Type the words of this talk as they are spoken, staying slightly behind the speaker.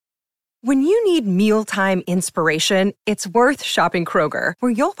When you need mealtime inspiration, it's worth shopping Kroger,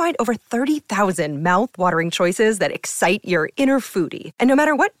 where you'll find over 30,000 mouth-watering choices that excite your inner foodie. And no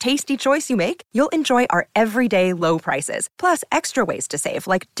matter what tasty choice you make, you'll enjoy our everyday low prices, plus extra ways to save,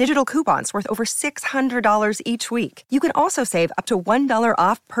 like digital coupons worth over $600 each week. You can also save up to $1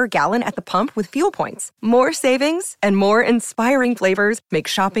 off per gallon at the pump with fuel points. More savings and more inspiring flavors make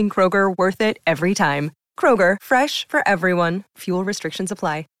shopping Kroger worth it every time. Kroger, fresh for everyone. Fuel restrictions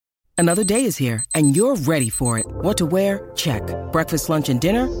apply. Another day is here, and you're ready for it. What to wear? Check. Breakfast, lunch, and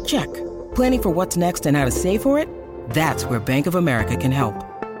dinner? Check. Planning for what's next and how to save for it? That's where Bank of America can help.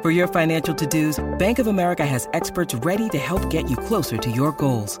 For your financial to-dos, Bank of America has experts ready to help get you closer to your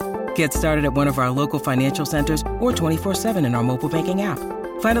goals. Get started at one of our local financial centers or 24/7 in our mobile banking app.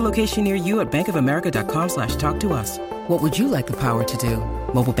 Find a location near you at bankofamerica.com/talktous. What would you like the power to do?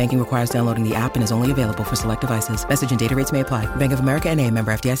 Mobile banking requires downloading the app and is only available for select devices. Message and data rates may apply. Bank of America N.A.,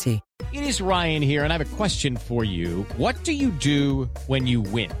 member FDIC. It is Ryan here, and I have a question for you. What do you do when you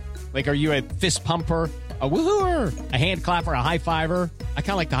win? Like, are you a fist pumper, a woo-hooer, a hand clapper, a high-fiver? I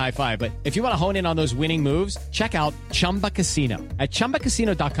kind of like the high-five, but if you want to hone in on those winning moves, check out Chumba Casino. At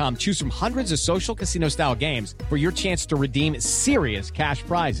ChumbaCasino.com, choose from hundreds of social casino-style games for your chance to redeem serious cash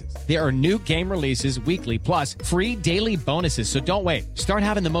prizes. There are new game releases weekly, plus free daily bonuses, so don't wait. Start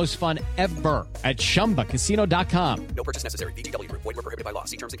having the most fun ever at ChumbaCasino.com. No purchase necessary. VGW Group. Void where prohibited by law.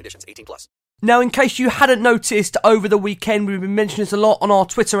 See terms and conditions. 18+. Now, in case you hadn't noticed, over the weekend, we've been mentioning this a lot on our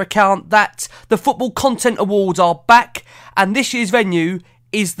Twitter account, that the Football Content Awards are back, and this year's venue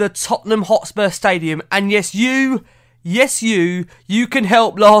is the Tottenham Hotspur Stadium. And yes, you can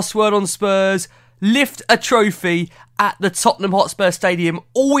help Last Word on Spurs lift a trophy at the Tottenham Hotspur Stadium.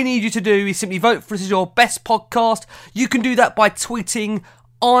 All we need you to do is simply vote for us as your best podcast. You can do that by tweeting,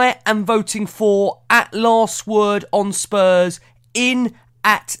 I am voting for @LastWordOnSpurs in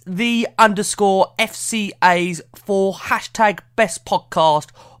at @the_FCAs for #best podcast.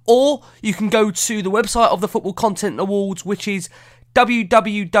 Or you can go to the website of the Football Content Awards, which is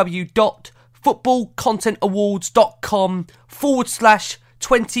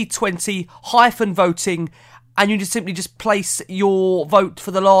www.footballcontentawards.com/2020-voting, and you just simply place your vote for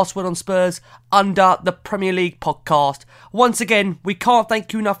the Last Word on Spurs under the Premier League podcast. Once again, we can't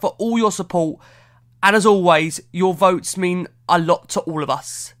thank you enough for all your support, and as always, your votes mean a lot to all of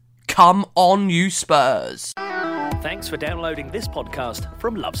us. Come on, you Spurs. Thanks for downloading this podcast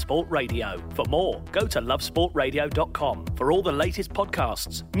from Love Sport Radio. For more, go to lovesportradio.com for all the latest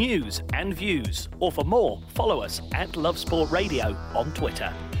podcasts, news and views. Or for more, follow us at Love Sport Radio on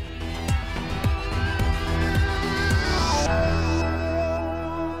Twitter.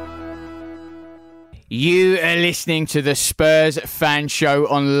 You are listening to the Spurs Fan Show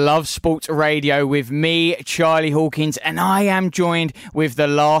on Love Sport Radio with me, Charlie Hawkins, and I am joined with the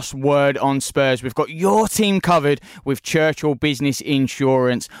Last Word on Spurs. We've got your team covered with Churchill Business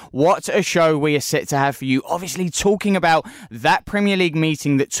Insurance. What a show we are set to have for you. Obviously talking about that Premier League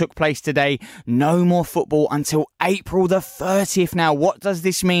meeting that took place today. No more football until April the 30th. Now, what does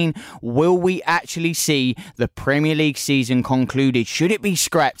this mean? Will we actually see the Premier League season concluded? Should it be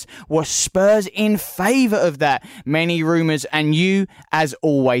scrapped? Were Spurs in favour of that? Many rumours, and you, as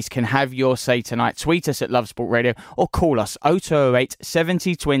always, can have your say tonight. Tweet us at Love Sport Radio or call us 0208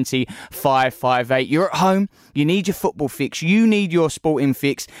 70 20 558. You're at home, you need your football fix, you need your sporting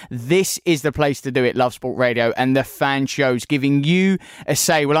fix. This is the place to do it. Love Sport Radio and the Fan Shows giving you a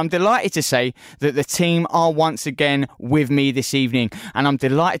say. Well, I'm delighted to say that the team are once again with me this evening, and I'm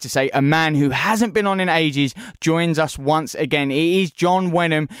delighted to say a man who hasn't been on in ages joins us once again. It is John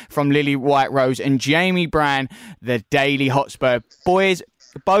Wenham from Lily White Rose and Jamie Brand, the Daily Hotspur. Boys,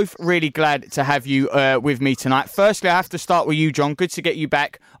 both really glad to have you with me tonight. Firstly, I have to start with you, John. Good to get you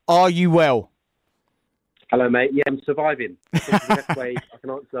back. Are you well? Hello, mate. Yeah, I'm surviving. I think the best way I can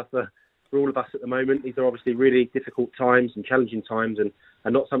answer for all of us at the moment. These are obviously really difficult times and challenging times, and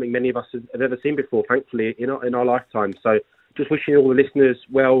not something many of us have ever seen before, thankfully, in our lifetime. So just wishing all the listeners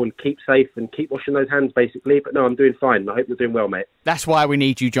well and keep safe and keep washing those hands, basically. But no, I'm doing fine. I hope you're doing well, mate. That's why we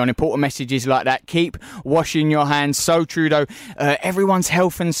need you, John. Important messages like that. Keep washing your hands. So true, though. Everyone's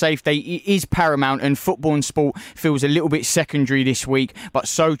health and safety is paramount, and football and sport feels a little bit secondary this week. But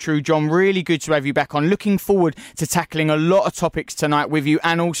so true, John. Really good to have you back on. Looking forward to tackling a lot of topics tonight with you.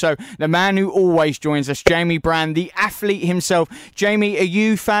 And also the man who always joins us, Jamie Brand, the athlete himself. Jamie, are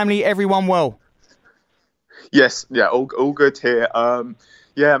you, family, everyone well? Yes, yeah, all good here.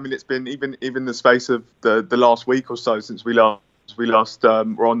 Yeah, I mean, it's been even the space of the last week or so since we last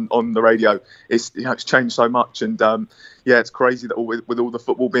were on the radio. It's changed so much, and yeah, it's crazy that with all the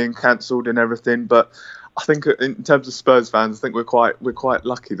football being cancelled and everything. But I think in terms of Spurs fans, I think we're quite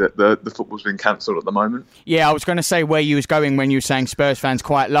lucky that the football's been cancelled at the moment. Yeah, I was going to say where you was going when you were saying Spurs fans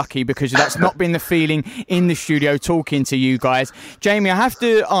quite lucky, because that's not been the feeling in the studio talking to you guys. Jamie, I have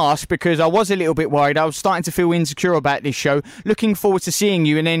to ask, because I was a little bit worried. I was starting to feel insecure about this show. Looking forward to seeing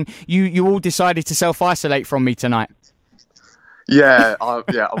you, and then you all decided to self-isolate from me tonight. Yeah,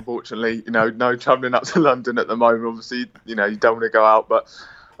 unfortunately, no travelling up to London at the moment. Obviously, you don't want to go out, but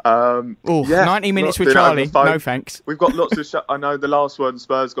 90 minutes with Charlie, no thanks. We've got lots of I know the last word,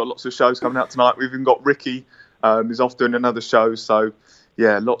 Spurs got lots of shows coming out tonight. We've even got Ricky who's off doing another show, so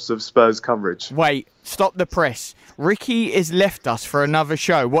yeah, lots of Spurs coverage. Wait, stop the press. Ricky has left us for another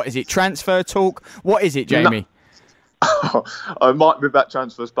show. What is it, transfer talk? What is it, Jamie? No. I might be about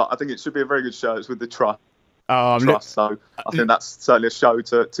transfers, but I think it should be a very good show. It's with the Trust. So I think that's certainly a show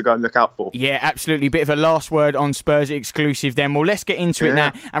to go and look out for. Yeah, absolutely. Bit of a last word on Spurs exclusive then. Well, let's get into it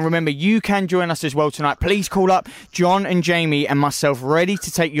now. And remember, you can join us as well tonight. Please call up John and Jamie and myself, ready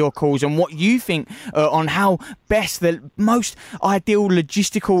to take your calls on what you think on how best, the most ideal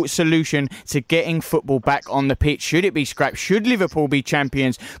logistical solution to getting football back on the pitch. Should it be scrapped? Should Liverpool be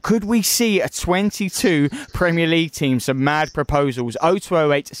champions? Could we see a 22 Premier League team? Some mad proposals.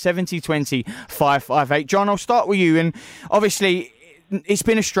 0208 7020 558. John, I'll start with you. And obviously, it's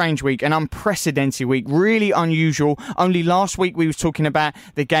been a strange week, an unprecedented week, really unusual. Only last week we was talking about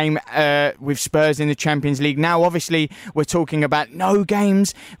the game with Spurs in the Champions League. Now, obviously, we're talking about no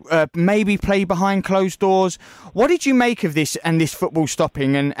games, maybe play behind closed doors. What did you make of this and this football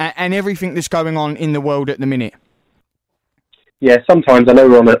stopping and everything that's going on in the world at the minute? Yeah, sometimes, I know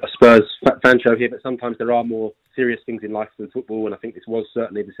we're on a Spurs fan show here, but sometimes there are more serious things in life than football, and I think this was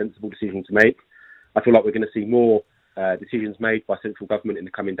certainly the sensible decision to make. I feel like we're going to see more decisions made by central government in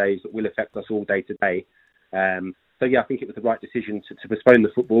the coming days that will affect us all day to day. So yeah, I think it was the right decision to postpone the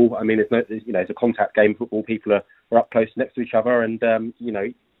football. I mean, it's a contact game. Football, people are up close next to each other, and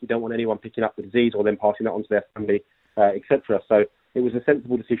you don't want anyone picking up the disease or then passing that on to their family, etc. So it was a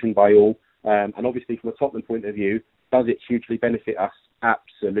sensible decision by all, and obviously from a Tottenham point of view, does it hugely benefit us?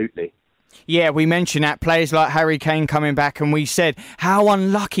 Absolutely. Yeah, we mentioned that, players like Harry Kane coming back, and we said how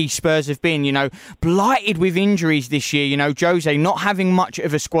unlucky Spurs have been, blighted with injuries this year. Jose not having much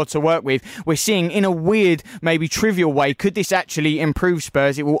of a squad to work with. We're seeing in a weird, maybe trivial way, could this actually improve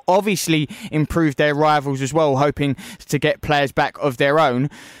Spurs? It will obviously improve their rivals as well, hoping to get players back of their own.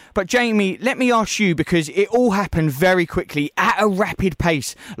 But Jamie, let me ask you, because it all happened very quickly at a rapid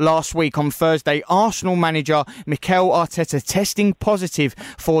pace last week on Thursday. Arsenal manager Mikel Arteta testing positive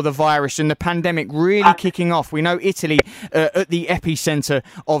for the virus, and the pandemic really kicking off. We know Italy at the epicentre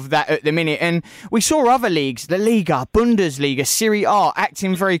of that at the minute. And we saw other leagues, the Liga, Bundesliga, Serie A,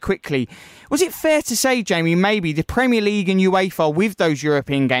 acting very quickly. Was it fair to say, Jamie, maybe the Premier League and UEFA with those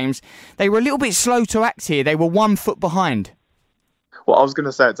European games, they were a little bit slow to act here? They were 1 foot behind. Well, I was going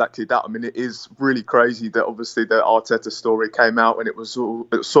to say exactly that. I mean, it is really crazy that obviously the Arteta story came out, and it was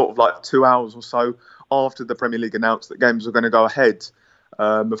sort of like 2 hours or so after the Premier League announced that games were going to go ahead.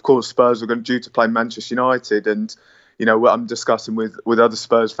 Of course, Spurs were due to play Manchester United, and what I'm discussing with other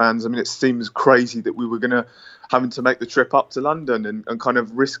Spurs fans, I mean, it seems crazy that we were having to make the trip up to London and kind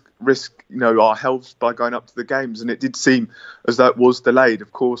of risk our health by going up to the games, and it did seem as though it was delayed.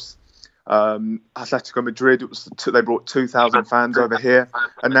 Of course, Atletico Madrid, they brought 2,000 fans over here,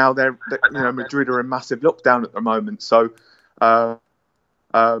 and now Madrid are in massive lockdown at the moment. So,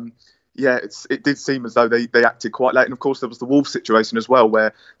 it did seem as though they acted quite late. And of course, there was the Wolves situation as well,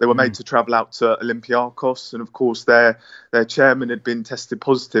 where they were made to travel out to Olympiacos, and of course, their chairman had been tested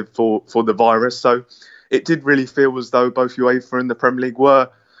positive for the virus. So, it did really feel as though both UEFA and the Premier League were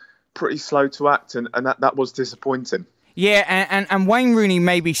pretty slow to act, and that was disappointing. Yeah, and Wayne Rooney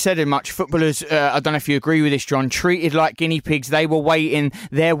maybe said it much. Footballers, I don't know if you agree with this, John, treated like guinea pigs. They were waiting.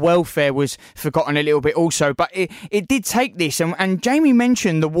 Their welfare was forgotten a little bit also. But it did take this. And Jamie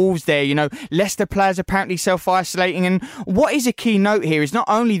mentioned the Wolves there. Leicester players apparently self-isolating. And what is a key note here is not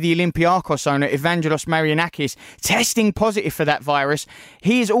only the Olympiacos owner, Evangelos Marianakis, testing positive for that virus.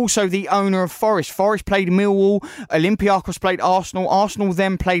 He is also the owner of Forest. Forest played Millwall. Olympiacos played Arsenal. Arsenal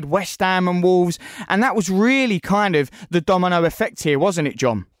then played West Ham and Wolves. And that was really kind of the domino effect here, wasn't it,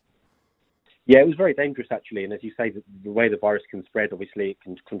 John? Yeah, it was very dangerous, actually. And as you say, the way the virus can spread, obviously, it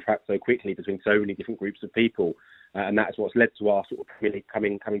can contract so quickly between so many different groups of people. And that's what's led to our sort of Premier League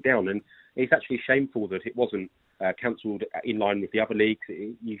coming down. And it's actually shameful that it wasn't cancelled in line with the other leagues.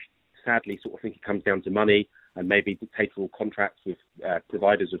 You sadly sort of think it comes down to money and maybe dictatorial contracts with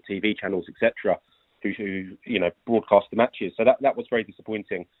providers of TV channels, etc., who broadcast the matches. So that was very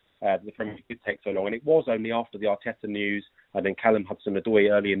disappointing. The Premier League did take so long, and it was only after the Arteta news and then Callum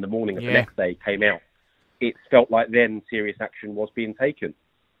Hudson-Odoi early in the morning of the next day came out it felt like then serious action was being taken.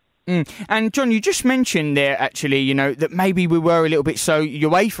 And John, you just mentioned there actually, that maybe we were a little bit so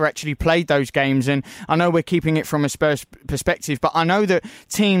UEFA actually played those games, and I know we're keeping it from a Spurs perspective, but I know that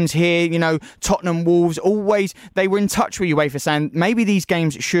teams here, Tottenham, Wolves, always, they were in touch with UEFA saying maybe these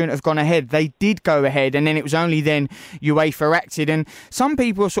games shouldn't have gone ahead. They did go ahead, and then it was only then UEFA acted. And some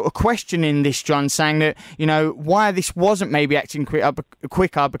people are sort of questioning this, John, saying that, why this wasn't maybe acting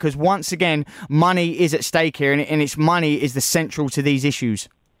quicker, because once again, money is at stake here, and it's money is the central to these issues.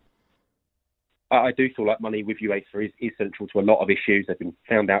 I do feel like money with UEFA is central to a lot of issues. They've been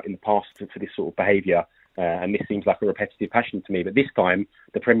found out in the past for this sort of behaviour, and this seems like a repetitive passion to me. But this time,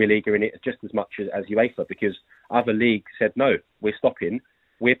 the Premier League are in it just as much as UEFA, because other leagues said, no, we're stopping.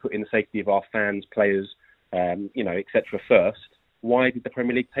 We're putting the safety of our fans, players, etc. first. Why did the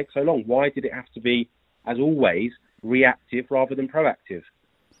Premier League take so long? Why did it have to be, as always, reactive rather than proactive?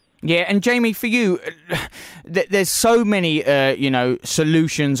 Yeah, and Jamie, for you, there's so many,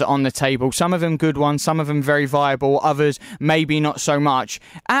 solutions on the table. Some of them good ones, some of them very viable, others maybe not so much.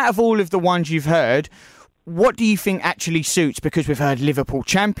 Out of all of the ones you've heard, what do you think actually suits? Because we've heard Liverpool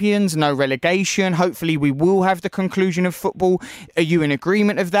champions, no relegation. Hopefully we will have the conclusion of football. Are you in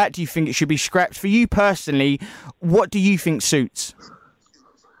agreement of that? Do you think it should be scrapped? For you personally, what do you think suits?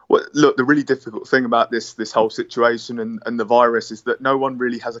 Well, look, the really difficult thing about this whole situation and the virus is that no one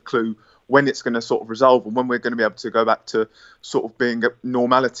really has a clue when it's going to sort of resolve and when we're going to be able to go back to sort of being a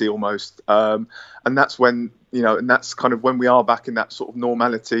normality almost. And that's when, and that's kind of when we are back in that sort of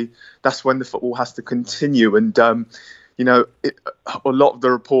normality. That's when the football has to continue. And, a lot of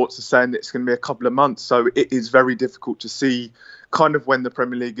the reports are saying that it's going to be a couple of months. So it is very difficult to see kind of when the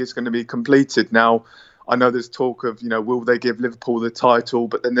Premier League is going to be completed. Now, I know there's talk of, will they give Liverpool the title?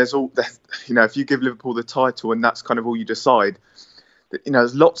 But then there's all, if you give Liverpool the title and that's kind of all you decide,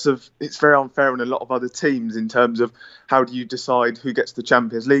 there's lots of, it's very unfair on a lot of other teams in terms of how do you decide who gets the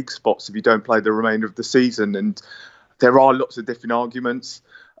Champions League spots if you don't play the remainder of the season? And there are lots of different arguments.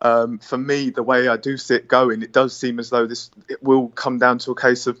 For me, the way I do see it going, it does seem as though it will come down to a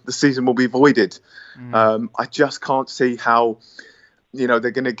case of the season will be voided. I just can't see how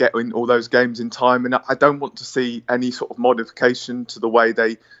they're going to get in all those games in time. And I don't want to see any sort of modification to the way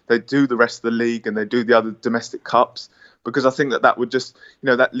they do the rest of the league and they do the other domestic cups, because I think that would just,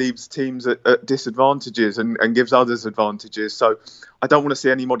 that leaves teams at disadvantages and gives others advantages. So I don't want to see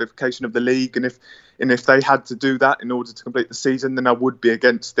any modification of the league. And if they had to do that in order to complete the season, then I would be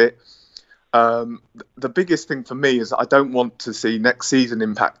against it. The biggest thing for me is I don't want to see next season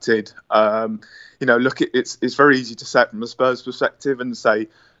impacted. Look, it's very easy to say it from a Spurs perspective and say,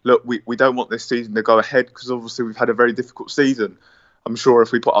 look, we don't want this season to go ahead because obviously we've had a very difficult season. I'm sure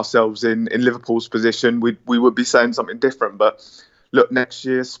if we put ourselves in Liverpool's position, we would be saying something different. But look, next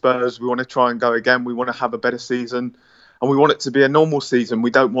year, Spurs, we want to try and go again. We want to have a better season and we want it to be a normal season.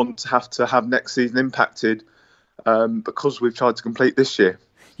 We don't want to have next season impacted because we've tried to complete this year.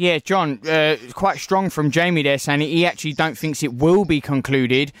 Yeah, John, quite strong from Jamie there, saying he actually don't think it will be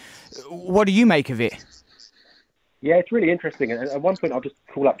concluded. What do you make of it? Yeah, it's really interesting. And at one point, I'll just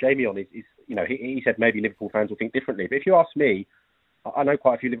call up Jamie on is he said maybe Liverpool fans will think differently. But if you ask me, I know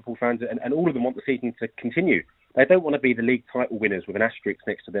quite a few Liverpool fans, and all of them want the season to continue. They don't want to be the league title winners with an asterisk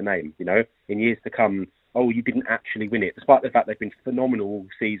next to their name, in years to come. Oh, you didn't actually win it, despite the fact they've been phenomenal all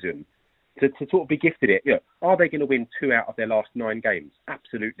season. To sort of be gifted it, are they going to win 2 out of their last 9 games?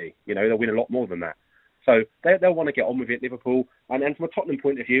 Absolutely. They'll win a lot more than that. So they'll want to get on with it, Liverpool. And from a Tottenham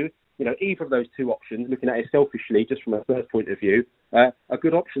point of view, either of those two options, looking at it selfishly, just from a Spurs point of view, are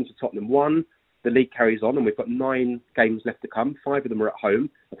good options for Tottenham. One, the league carries on and we've got 9 games left to come. 5 of them are at home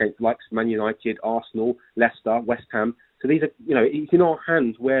against the likes of Man United, Arsenal, Leicester, West Ham. So these are, it's in our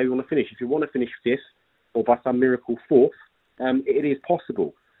hands where you want to finish. If you want to finish 5th or by some miracle 4th, it is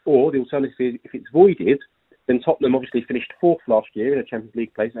possible. Or the alternative is, if it's voided, then Tottenham obviously finished 4th last year in a Champions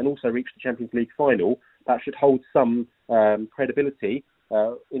League place and also reached the Champions League final. That should hold some credibility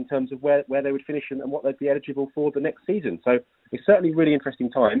in terms of where they would finish and what they'd be eligible for the next season. So it's certainly really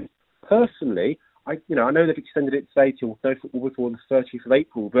interesting time. Personally, I know they've extended it today till no football before the 30th of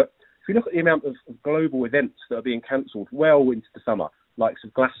April, but if you look at the amount of global events that are being cancelled well into the summer, likes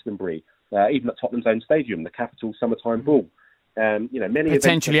of Glastonbury, even at Tottenham's own stadium, the Capital Summertime Ball, many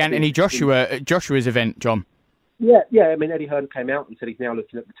potentially Anthony Joshua's event, John. Yeah. I mean, Eddie Hearn came out and said he's now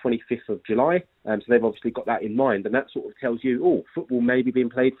looking at the 25th of July, so they've obviously got that in mind, and that sort of tells you, football may be being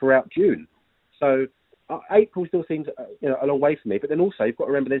played throughout June. So April still seems a long way for me, but then also you've got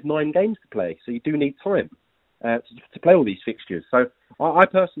to remember there's 9 games to play, so you do need time to play all these fixtures. So I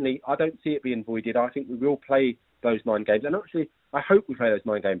personally, I don't see it being voided. I think we will play those 9 games. And actually, I hope we play those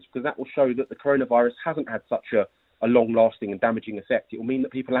 9 games, because that will show that the coronavirus hasn't had such a long-lasting and damaging effect. It will mean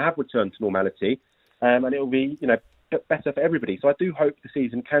that people have returned to normality, and it will be, better for everybody. So I do hope the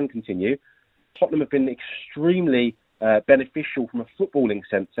season can continue. Tottenham have been extremely beneficial from a footballing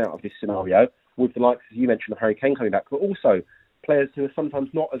sense out of this scenario, with the likes, as you mentioned, of Harry Kane coming back, but also players who are sometimes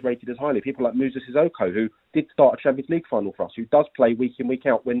not as rated as highly. People like Musa Sissoko, who did start a Champions League final for us, who does play week in, week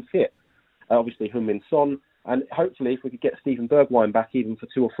out when fit. Obviously, Heung-min Son. And hopefully, if we could get Steven Bergwijn back even for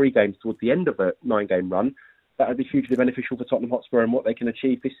 2 or 3 games towards the end of a 9-game run, that would be hugely beneficial for Tottenham Hotspur and what they can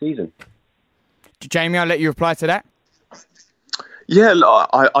achieve this season. Jamie, I'll let you reply to that. Yeah,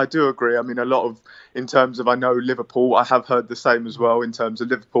 I do agree. I mean, a lot of, in terms of, I know Liverpool, I have heard the same as well in terms of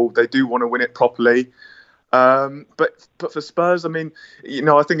Liverpool. They do want to win it properly. But for Spurs, I mean,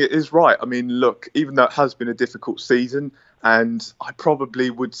 I think it is right. I mean, look, even though it has been a difficult season, and I probably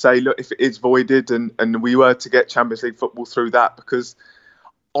would say, look, if it is voided and we were to get Champions League football through that, because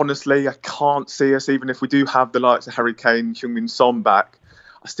honestly, I can't see us, even if we do have the likes of Harry Kane, Heung-min Son back,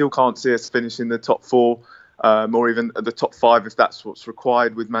 I still can't see us finishing the top 4. Or even the top 5 if that's what's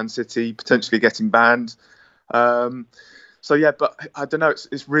required, with Man City potentially getting banned. So yeah, but I don't know.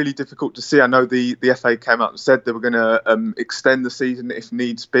 It's really difficult to see. I know the FA came out and said they were going to extend the season if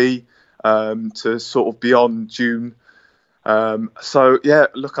needs be to sort of beyond June. So yeah,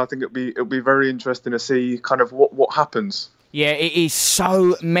 look, I think it'll be very interesting to see kind of what happens. Yeah, it is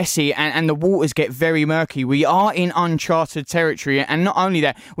so messy and the waters get very murky. We are in uncharted territory, and not only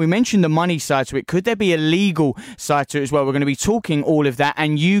that, we mentioned the money side to it. Could there be a legal side to it as well? We're going to be talking all of that,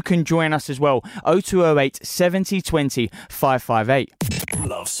 and you can join us as well. 0208 70 20 558.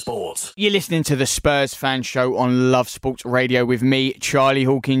 Love Sport. You're listening to the Spurs Fan Show on Love Sport Radio with me, Charlie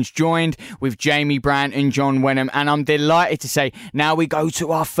Hawkins, joined with Jamie Brand and John Wenham. And I'm delighted to say now we go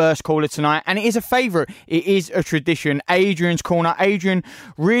to our first caller tonight. And it is a favourite. It is a tradition. Adrian's Corner. Adrian,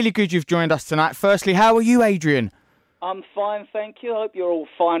 really good you've joined us tonight. Firstly, how are you, Adrian? I'm fine, thank you. I hope you're all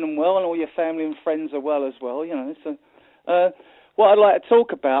fine and well, and all your family and friends are well as well. So, what I'd like to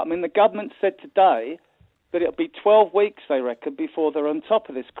talk about, I mean, the government said today that it'll be 12 weeks, they reckon, before they're on top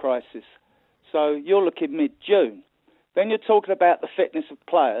of this crisis. So you're looking mid-June. Then you're talking about the fitness of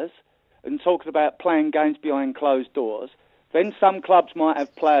players and talking about playing games behind closed doors. Then some clubs might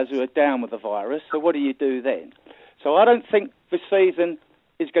have players who are down with the virus, so what do you do then? So I don't think the season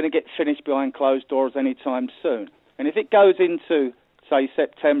is going to get finished behind closed doors anytime soon. And if it goes into, say,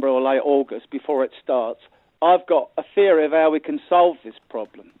 September or late August before it starts, I've got a theory of how we can solve this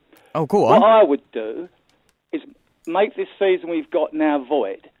problem. Oh, go on. What I would do is make this season we've got now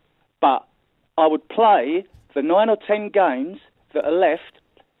void, but I would play the 9 or 10 games that are left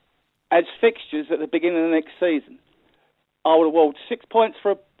as fixtures at the beginning of the next season. I would award 6 points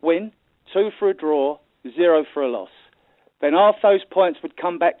for a win, 2 for a draw, 0 for a loss. Then half those points would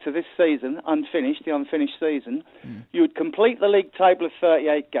come back to this season, the unfinished season. You would complete the league table of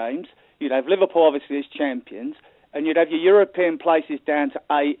 38 games. You'd have Liverpool obviously as champions, and you'd have your European places down to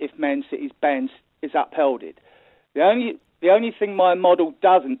 8 if Man City's ban is upheld. The only thing my model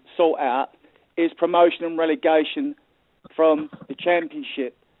doesn't sort out is promotion and relegation from the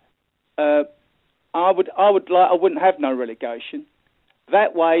Championship. I wouldn't have no relegation.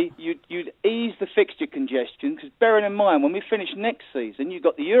 That way, you'd ease the fixture congestion, because bearing in mind, when we finish next season, you've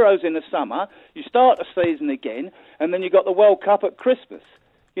got the Euros in the summer, you start the season again, and then you've got the World Cup at Christmas.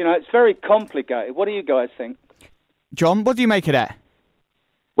 It's very complicated. What do you guys think? John, what do you make of that?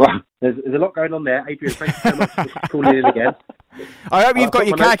 Well, there's a lot going on there. Adrian, thank you so much for calling in again. I hope you've got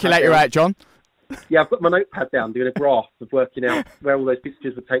your calculator out, John. Yeah, I've got my notepad down doing a graph of working out where all those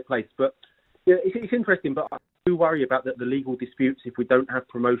fixtures would take place. But yeah, it's interesting, but I do worry about the legal disputes if we don't have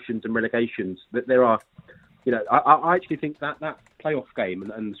promotions and relegations. That there are, I actually think that playoff game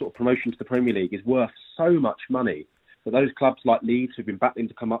and sort of promotion to the Premier League is worth so much money for those clubs like Leeds who've been battling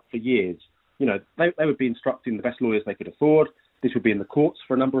to come up for years. They would be instructing the best lawyers they could afford. This would be in the courts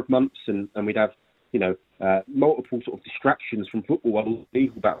for a number of months, and we'd have, multiple sort of distractions from football while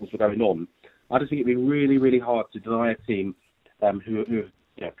legal battles were going on. I just think it'd be really, really hard to deny a team who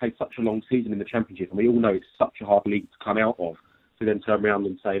have played such a long season in the Championship, and we all know it's such a hard league to come out of, to then turn around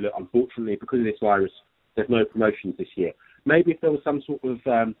and say, look, unfortunately, because of this virus, there's no promotions this year. Maybe if there was some sort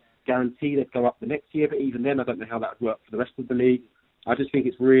of guarantee they'd go up the next year, but even then, I don't know how that would work for the rest of the league. I just think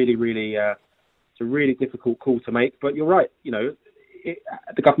it's really, really... it's a really difficult call to make, but you're right.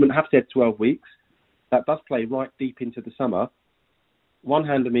 The government have said 12 weeks. That does play right deep into the summer. One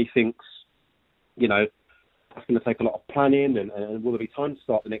hand of me thinks, that's going to take a lot of planning, and will there be time to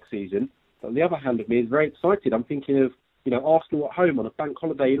start the next season? But the other hand of me is very excited. I'm thinking of, Arsenal at home on a bank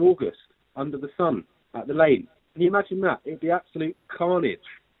holiday in August, under the sun, at the Lane. Can you imagine that? It'd be absolute carnage.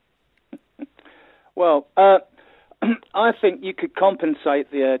 Well, I think you could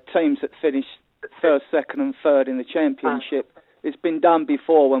compensate the teams that finish first, second and third in the Championship. It's been done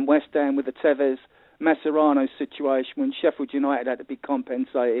before when West Ham with the Tevez Mascherano situation, when Sheffield United had to be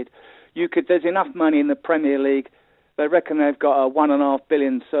compensated. There's enough money in the Premier League. They reckon they've got a $1.5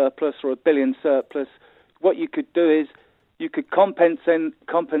 billion surplus or $1 billion surplus. What you could do is you could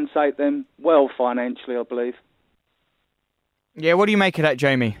compensate them well financially, I believe. Yeah, what do you make of that,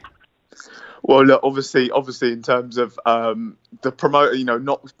 Jamie? Well, look, obviously, in terms of the promoter,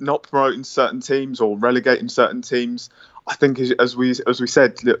 not promoting certain teams or relegating certain teams, I think, as we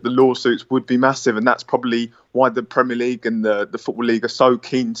said, the lawsuits would be massive, and that's probably why the Premier League and the Football League are so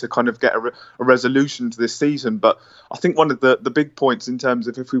keen to kind of get a resolution to this season. But I think one of the big points in terms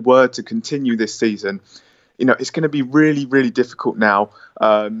of if we were to continue this season, it's going to be really, really difficult now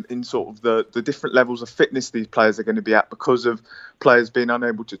in sort of the different levels of fitness these players are going to be at because of players being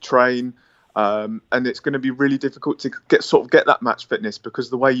unable to train. And it's going to be really difficult to get that match fitness, because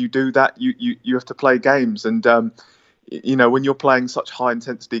the way you do that, you have to play games. And, when you're playing such high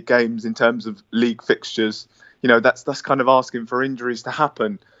intensity games in terms of league fixtures, that's kind of asking for injuries to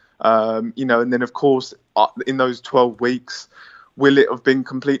happen. And then, of course, in those 12 weeks, will it have been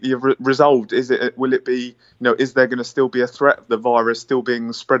completely resolved? Will it be, is there going to still be a threat of the virus still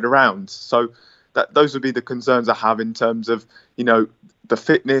being spread around? So those would be the concerns I have in terms of, the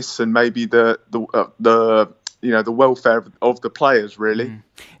fitness and maybe the welfare of the players, really.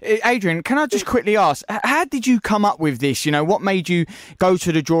 Adrian, can I just quickly ask, how did you come up with this? What made you go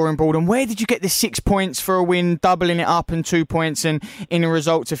to the drawing board, and where did you get the 6 points for a win, doubling it up and 2 points, and in a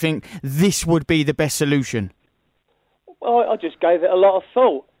result to think this would be the best solution? Well, I just gave it a lot of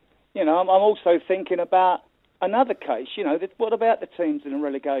thought. I'm also thinking about another case. What about the teams in the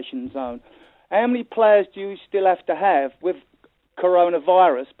relegation zone? How many players do you still have to have with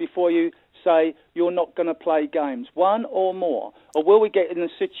coronavirus before you say you're not going to play games? One or more? Or will we get in a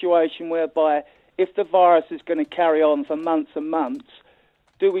situation whereby if the virus is going to carry on for months and months,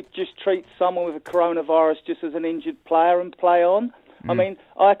 do we just treat someone with a coronavirus just as an injured player and play on? I mean,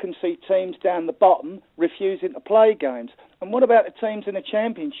 I can see teams down the bottom refusing to play games. And what about the teams in the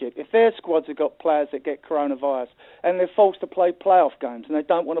Championship? If their squads have got players that get coronavirus and they're forced to play playoff games and they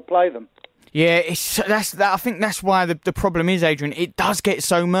don't want to play them? Yeah, I think that's why the problem is, Adrian. It does get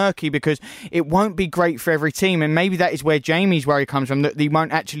so murky because it won't be great for every team, and maybe that is where Jamie's worry comes from, that they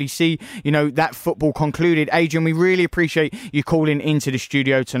won't actually see, that football concluded. Adrian, we really appreciate you calling into the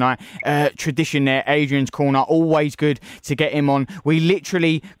studio tonight. Tradition there, Adrian's Corner, always good to get him on. We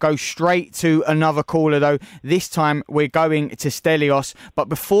literally go straight to another caller, though. This time we're going to Stelios, but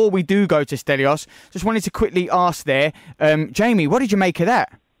before we do go to Stelios, just wanted to quickly ask there, Jamie, what did you make of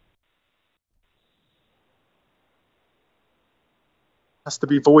that? Has to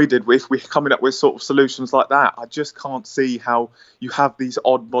be voided if we're coming up with sort of solutions like that. I just can't see how you have these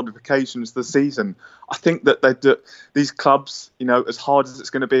odd modifications this season. I think that these clubs, as hard as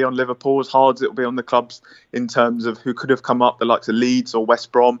it's going to be on Liverpool, as hard as it will be on the clubs in terms of who could have come up, the likes of Leeds or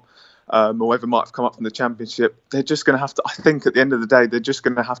West Brom, or whoever might have come up from the Championship, they're just going to have to, I think at the end of the day, they're just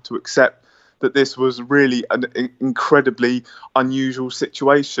going to have to accept that this was really an incredibly unusual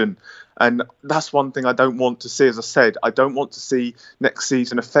situation. And that's one thing I don't want to see. As I said, I don't want to see next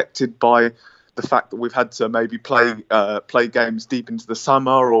season affected by the fact that we've had to maybe play games deep into the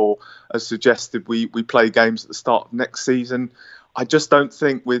summer, or as suggested, we play games at the start of next season. I just don't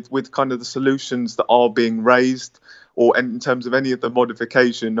think with kind of the solutions that are being raised, or in terms of any of the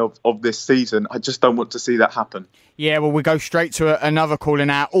modification of this season, I just don't want to see that happen. Yeah, well, we go straight to another caller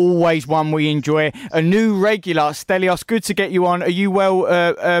now. Always one we enjoy. A new regular, Stelios, good to get you on. Are you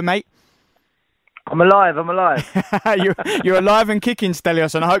well, mate? I'm alive. You're alive and kicking,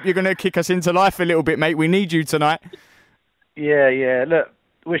 Stelios, and I hope you're going to kick us into life a little bit, mate. We need you tonight. Yeah. Look,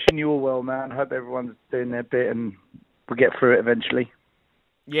 wishing you all well, man. Hope everyone's doing their bit and we'll get through it eventually.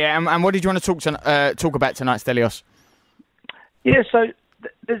 Yeah, and what did you want to talk about tonight, Stelios? Yeah, so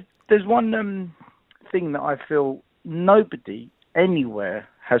there's one thing that I feel nobody anywhere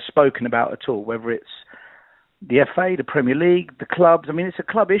has spoken about at all, whether it's the FA, the Premier League, the clubs. I mean, it's a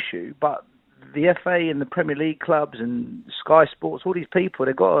club issue, but the FA and the Premier League clubs and Sky Sports, all these people,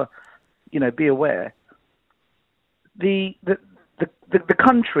 they've got to, be aware. The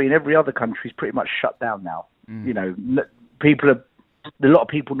country and every other country is pretty much shut down now. A lot of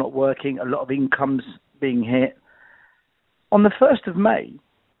people not working, a lot of incomes being hit. On the 1st of May,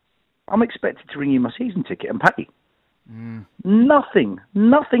 I'm expected to renew my season ticket and pay. Nothing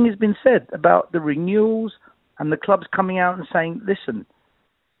has been said about the renewals and the clubs coming out and saying, listen,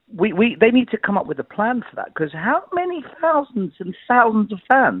 they need to come up with a plan for that, because how many thousands and thousands of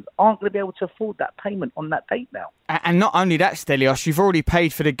fans aren't going to be able to afford that payment on that date now? And not only that, Stelios, you've already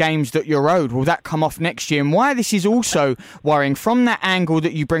paid for the games that you're owed. Will that come off next year? And why this is also worrying, from that angle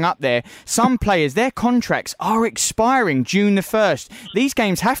that you bring up there, some players, their contracts are expiring June the 1st. These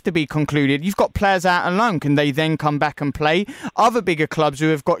games have to be concluded. You've got players out on loan. Can they then come back and play? Other bigger clubs who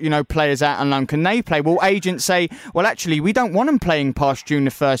have got, players out on loan, can they play? Will agents say, well, actually, we don't want them playing past June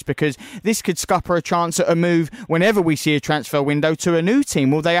the 1st because this could scupper a chance at a move whenever we see a transfer window to a new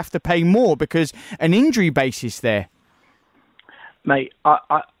team? Will they have to pay more because an injury basis there? Mate,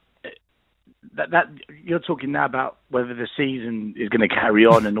 that you're talking now about whether the season is going to carry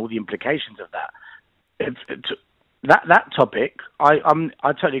on and all the implications of that. That topic, I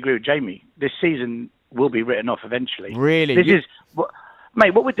totally agree with Jamie. This season will be written off eventually. Really?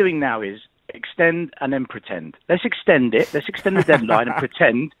 Mate, what we're doing now is extend and then pretend. Let's extend it. Let's extend the deadline and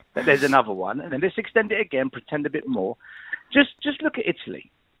pretend that there's another one, and then let's extend it again, pretend a bit more. Just look at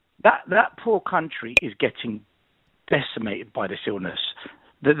Italy. That poor country is getting decimated by this illness.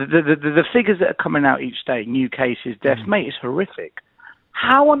 The figures that are coming out each day, new cases, deaths, mate, is horrific.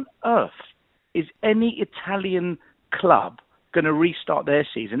 How on earth is any Italian club going to restart their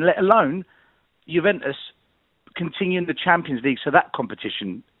season, let alone Juventus continue in the Champions League so that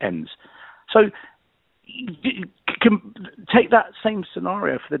competition ends? So you can take that same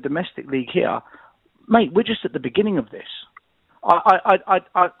scenario for the domestic league here. Mate, we're just at the beginning of this. I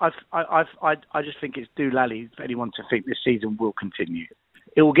just think it's doolally for anyone to think this season will continue.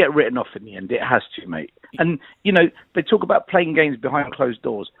 It will get written off in the end. It has to, mate. And, they talk about playing games behind closed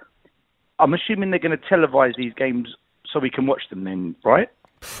doors. I'm assuming they're going to televise these games so we can watch them then, right?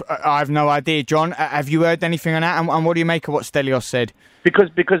 I have no idea, John. Have you heard anything on that? And what do you make of what Stelios said? Because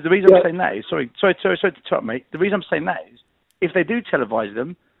the reason I'm saying that is... Sorry to interrupt, mate. The reason I'm saying that is, if they do televise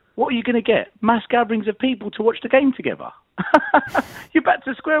them, what are you going to get? Mass gatherings of people to watch the game together. You're back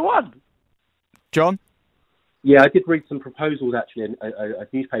to square one. John? Yeah, I did read some proposals, actually. A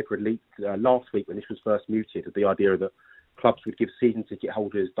newspaper had leaked last week when this was first mooted, of the idea that clubs would give season ticket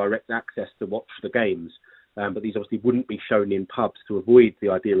holders direct access to watch the games. But these obviously wouldn't be shown in pubs to avoid the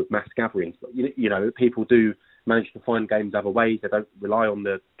idea of mass gatherings. But, people do manage to find games other ways. They don't rely on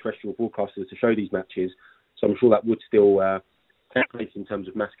the terrestrial broadcasters to show these matches. So I'm sure that would still take place in terms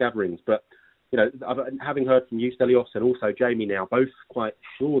of mass gatherings. But, having heard from you, Stelios, and also Jamie now, both quite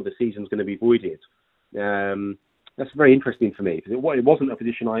sure the season's going to be voided. That's very interesting for me, because it wasn't a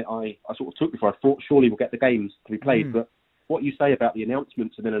position I sort of took before. I thought surely we'll get the games to be played. But what you say about the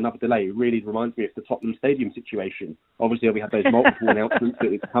announcements and then another delay really reminds me of the Tottenham Stadium situation. Obviously, we had those multiple announcements that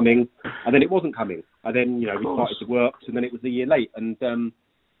it was coming, and then it wasn't coming. And then, we started the works, and then it was a year late. And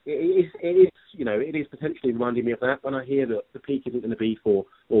it is potentially reminding me of that. When I hear that the peak isn't going to be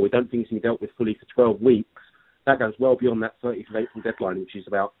we don't think it's going to be dealt with fully for 12 weeks, that goes well beyond that 30th of April deadline, which is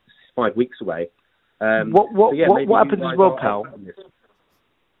about 5 weeks away. What happens as well, pal?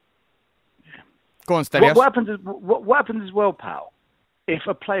 Go on, Stelios. What happens as well, pal, if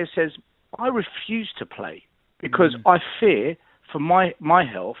a player says, I refuse to play because I fear for my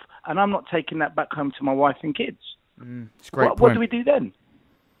health, and I'm not taking that back home to my wife and kids? It's a great point. What do we do then?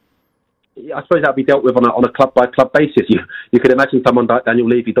 I suppose that would be dealt with on a club-by-club basis. You could imagine someone like Daniel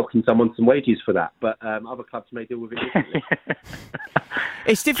Levy docking someone some wages for that, but other clubs may deal with it differently.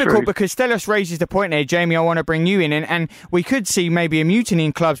 It's difficult because Stelios raises the point there, Jamie. I want to bring you in, and we could see maybe a mutiny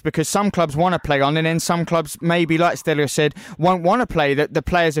in clubs because some clubs want to play on, and then some clubs maybe, like Stelios said, won't want to play. That the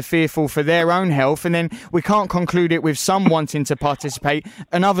players are fearful for their own health, and then we can't conclude it with some wanting to participate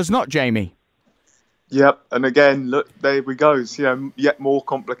and others not, Jamie. Yep, and again, look, there we go. Yet more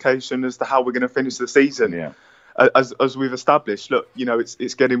complication as to how we're going to finish the season. Yeah. As we've established, look,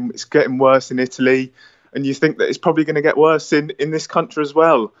 it's getting worse in Italy, and you think that it's probably going to get worse in this country as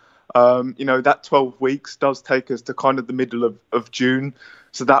well. That 12 weeks does take us to kind of the middle of June,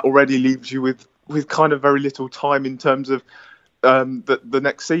 so that already leaves you with kind of very little time in terms of the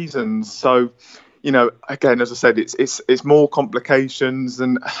next season. So, again, as I said, it's more complications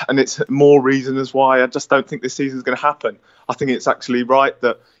and it's more reasons why I just don't think this season's going to happen. I think it's actually right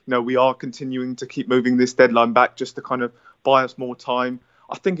that, we are continuing to keep moving this deadline back just to kind of buy us more time.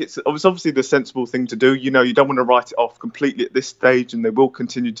 I think it's obviously the sensible thing to do. You don't want to write it off completely at this stage, and they will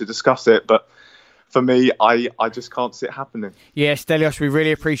continue to discuss it. But for me, I just can't see it happening. Yeah, Stelios, we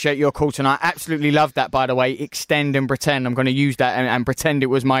really appreciate your call tonight. Absolutely love that, by the way. Extend and pretend. I'm going to use that and pretend it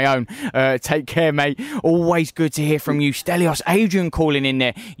was my own. Take care, mate. Always good to hear from you. Stelios, Adrian calling in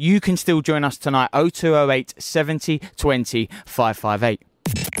there. You can still join us tonight. 0208 70 20 558.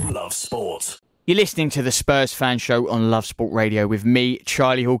 Love Sport. You're listening to the Spurs Fan Show on Love Sport Radio with me,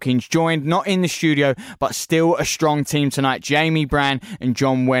 Charlie Hawkins, joined not in the studio, but still a strong team tonight. Jamie Brand and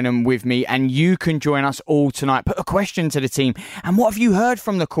John Wenham with me, and you can join us all tonight. Put a question to the team. And what have you heard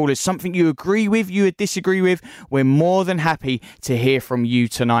from the callers? Something you agree with, you disagree with? We're more than happy to hear from you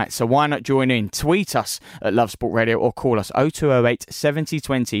tonight. So why not join in? Tweet us at Love Sport Radio or call us 0208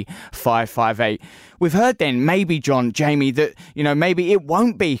 7020 558. We've heard then, maybe, John, Jamie, that, maybe it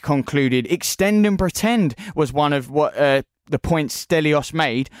won't be concluded. Extend and pretend was one of what the points Stelios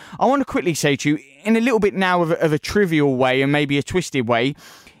made. I want to quickly say to you, in a little bit now of a trivial way and maybe a twisted way,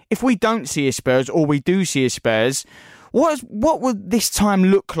 if we don't see a Spurs or we do see a Spurs, what would this time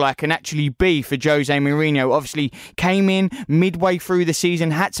look like and actually be for Jose Mourinho? Obviously, came in midway through the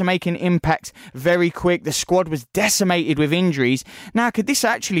season, had to make an impact very quick. The squad was decimated with injuries. Now, could this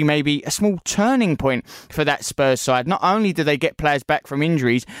actually maybe a small turning point for that Spurs side? Not only do they get players back from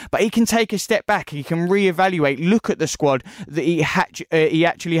injuries, but he can take a step back. He can reevaluate, look at the squad that he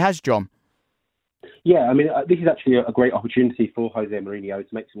actually has, John. Yeah, I mean, this is actually a great opportunity for Jose Mourinho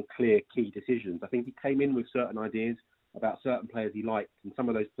to make some clear key decisions. I think he came in with certain ideas about certain players he liked, and some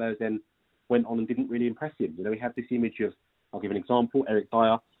of those players then went on and didn't really impress him. We had this image of, I'll give an example, Eric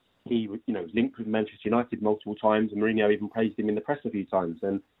Dyer. He was linked with Manchester United multiple times, and Mourinho even praised him in the press a few times.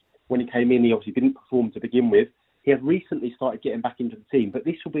 And when he came in, he obviously didn't perform to begin with. He has recently started getting back into the team, but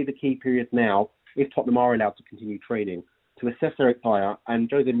this will be the key period now, if Tottenham are allowed to continue training, to assess Eric Dyer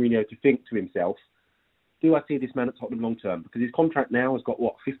and Jose Mourinho to think to himself, do I see this man at Tottenham long term? Because his contract now has got,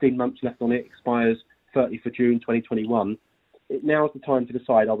 15 months left on it, expires 30th of June 2021. Now is the time to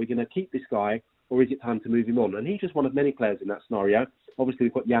decide, are we going to keep this guy or is it time to move him on? And he's just one of many players in that scenario. Obviously,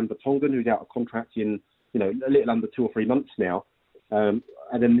 we've got Jan Vertonghen, who's out of contract in, a little under 2 or 3 months now. And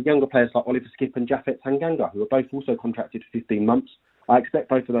then the younger players like Oliver Skipp and Japhet Tanganga, who are both also contracted for 15 months. I expect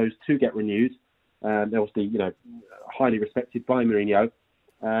both of those to get renewed. They're obviously, highly respected by Mourinho.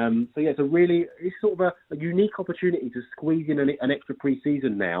 It's sort of a unique opportunity to squeeze in an extra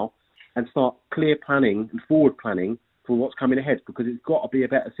pre-season now and start clear planning and forward planning for what's coming ahead, because it's got to be a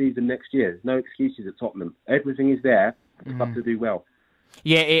better season next year. There's no excuses at Tottenham. Everything is there. It's up to do well.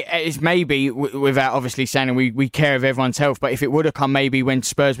 Yeah, it's maybe, without obviously saying we care of everyone's health, but if it would have come maybe when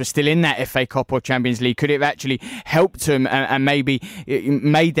Spurs were still in that FA Cup or Champions League, could it have actually helped them and maybe it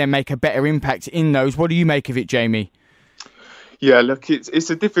made them make a better impact in those? What do you make of it, Jamie? Yeah, look, it's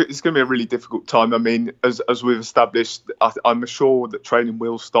going to be a really difficult time. I mean, as we've established, I'm sure that training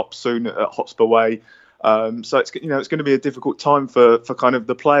will stop soon at Hotspur Way. So it's going to be a difficult time for kind of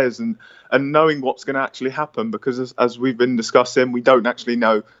the players and knowing what's going to actually happen, because as we've been discussing, we don't actually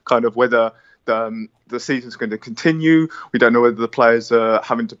know kind of whether the season's going to continue. We don't know whether the players are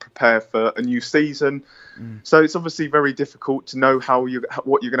having to prepare for a new season. So it's obviously very difficult to know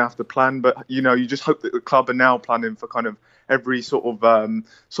what you're going to have to plan. But you just hope that the club are now planning for kind of every sort of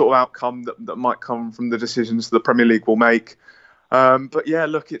outcome that might come from the decisions the Premier League will make. But yeah,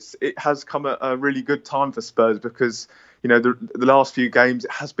 look, it has come at a really good time for Spurs, because the last few games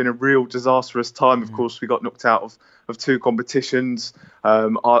it has been a real disastrous time. Of course, we got knocked out of 2 competitions.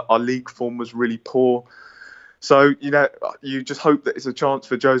 Our league form was really poor. So you just hope that it's a chance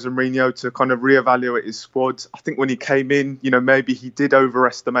for Jose Mourinho to kind of reevaluate his squad. I think when he came in, maybe he did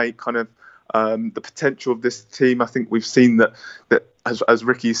overestimate kind of the potential of this team. I think we've seen that as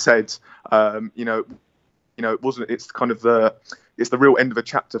Ricky said, it wasn't. It's kind of it's the real end of a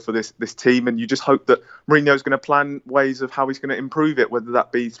chapter for this team, and you just hope that Mourinho's going to plan ways of how he's going to improve it, whether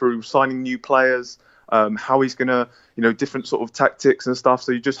that be through signing new players, how he's going to, different sort of tactics and stuff.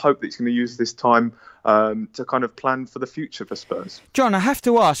 So you just hope that he's going to use this time to kind of plan for the future for Spurs. John, I have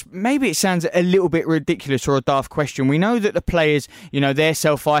to ask, maybe it sounds a little bit ridiculous or a daft question. We know that the players, they're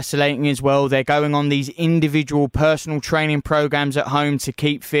self-isolating as well. They're going on these individual personal training programs at home to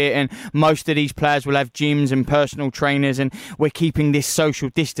keep fit, and most of these players will have gyms and personal trainers, and we're keeping this social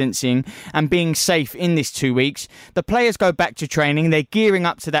distancing and being safe in this 2 weeks. The players go back to training. They're gearing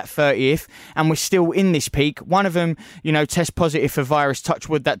up to that 30th, and we're still in this peak. One of them, test positive for virus, touch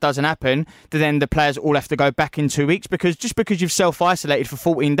wood, that doesn't happen. Then the players all have to go back in 2 weeks, because just because you've self-isolated for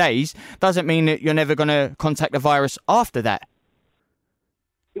 14 days doesn't mean that you're never going to contact the virus after that.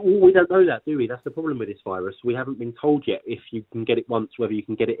 We don't know that, do we? That's the problem with this virus. We haven't been told yet if you can get it once, whether you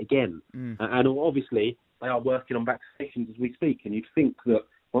can get it again. And obviously, they are working on vaccinations as we speak. And you'd think that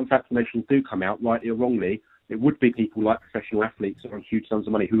once vaccinations do come out, rightly or wrongly, it would be people like professional athletes that are on huge sums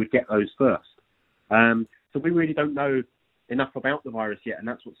of money who would get those first. So we really don't know enough about the virus yet, and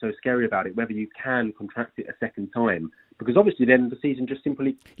that's what's so scary about it, whether you can contract it a second time. Because obviously then the season just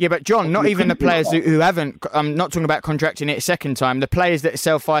simply... Yeah, but John, not even the players who haven't... I'm not talking about contracting it a second time. The players that are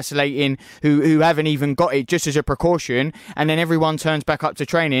self-isolating, who haven't even got it just as a precaution, and then everyone turns back up to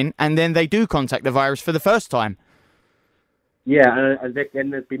training, and then they do contact the virus for the first time. Yeah, and then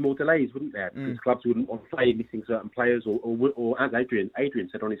there'd be more delays, wouldn't there? Because clubs wouldn't want to play missing certain players, or as Adrian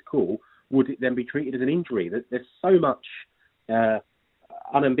said on his call, would it then be treated as an injury? There's so much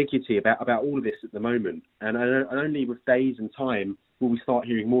unambiguity about all of this at the moment, and only with days and time will we start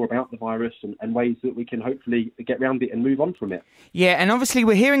hearing more about the virus and ways that we can hopefully get around it and move on from it. Yeah, and obviously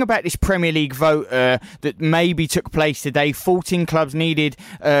we're hearing about this Premier League vote that maybe took place today. 14 clubs needed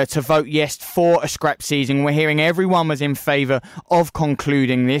to vote yes for a scrap season. We're hearing everyone was in favour of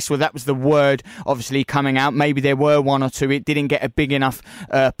concluding this. Well, that was the word obviously coming out. Maybe there were one or two. It didn't get a big enough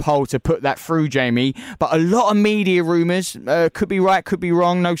poll to put that through, Jamie. But a lot of media rumours, could be right, could be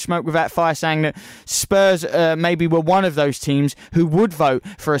wrong, no smoke without fire, saying that Spurs maybe were one of those teams who would vote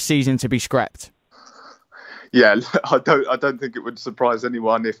for a season to be scrapped. Yeah, I don't think it would surprise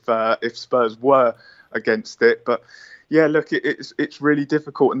anyone if Spurs were against it. But yeah, look, it's really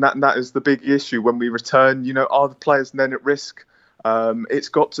difficult, and that is the big issue when we return. You know, are the players then at risk? It's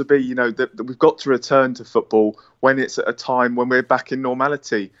got to be, you know, that we've got to return to football when it's at a time when we're back in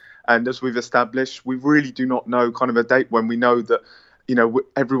normality. And as we've established, we really do not know kind of a date when we know that, you know,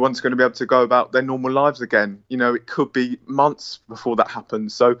 everyone's going to be able to go about their normal lives again. You know, it could be months before that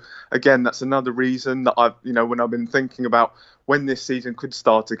happens. So again, that's another reason that I've, you know, when I've been thinking about when this season could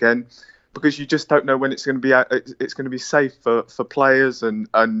start again, because you just don't know when it's going to be safe for players and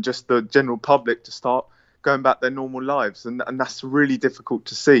just the general public to start going back their normal lives, and that's really difficult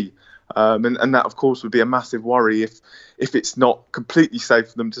to see. And that of course would be a massive worry if it's not completely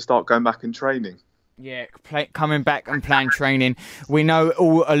safe for them to start going back and training. Yeah, coming back and playing training. We know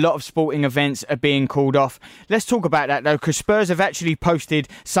a lot of sporting events are being called off. Let's talk about that though, because Spurs have actually posted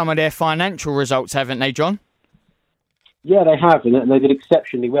some of their financial results, haven't they, John? Yeah, they have, and they did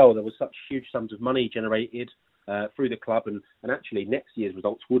exceptionally well. There was such huge sums of money generated through the club, and actually next year's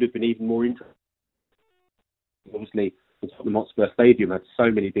results would have been even more interesting. Obviously, the Tottenham Hotspur Stadium had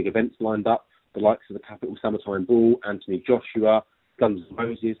so many big events lined up, the likes of the Capital Summertime Ball, Anthony Joshua, Guns N'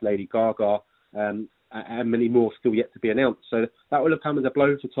 Roses, Lady Gaga, and many more still yet to be announced. So that will have come as a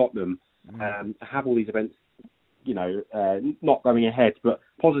blow for Tottenham to have all these events, you know, not going ahead. But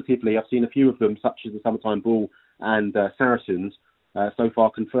positively, I've seen a few of them, such as the Summertime Ball and Saracens, so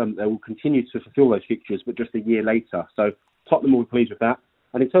far confirmed that they will continue to fulfil those fixtures, but just a year later. So Tottenham will be pleased with that.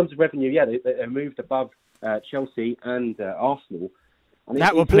 And in terms of revenue, yeah, they moved above Chelsea and Arsenal. And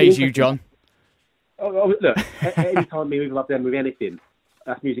that will please you, John. Oh, look, any time we move above them with anything,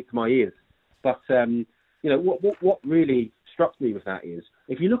 that's music to my ears. But, you know, what really struck me with that is,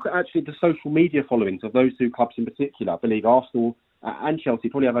 if you look at actually the social media followings of those two clubs in particular, I believe Arsenal and Chelsea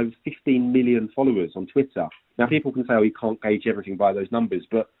probably have over 15 million followers on Twitter. Now, people can say, oh, you can't gauge everything by those numbers,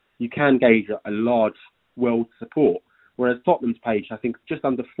 but you can gauge a large world support. Whereas Tottenham's page, I think, just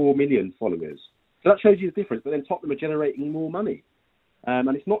under 4 million followers. So that shows you the difference. But then Tottenham are generating more money. And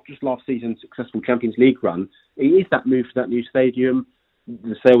it's not just last season's successful Champions League run. It is that move to that new stadium,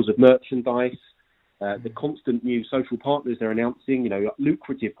 the sales of merchandise, the constant new social partners they're announcing, you know,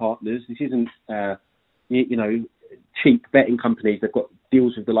 lucrative partners. This isn't, you know, cheap betting companies. They've got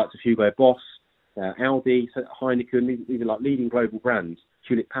deals with the likes of Hugo Boss, Audi, Heineken. These are like leading global brands,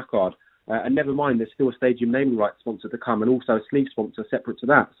 Hewlett-Packard. And never mind, there's still a stadium naming rights sponsor to come, and also a sleeve sponsor separate to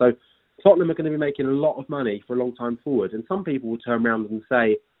that. So Tottenham are going to be making a lot of money for a long time forward. And some people will turn around and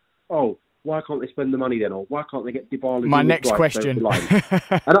say, oh, why can't they spend the money then? Or why can't they get Dybala? My next question.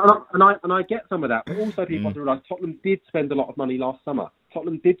 and I get some of that. But also people have to realise Tottenham did spend a lot of money last summer.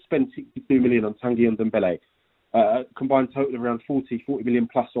 Tottenham did spend 62 million on Tanguy Ndombele. Combined total of around 40 million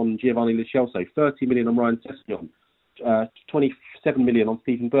plus on Giovanni Lo Celso, 30 million on Ryan Sessegnon, 27 million on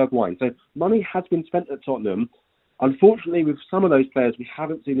Steven Bergwijn. So money has been spent at Tottenham. Unfortunately, with some of those players, we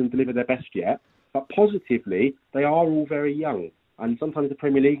haven't seen them deliver their best yet. But positively, they are all very young. And sometimes the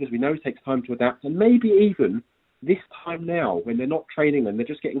Premier League, as we know, takes time to adapt. And maybe even this time now, when they're not training and they're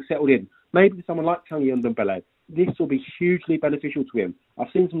just getting settled in, maybe someone like Tanguy Ndombele, this will be hugely beneficial to him.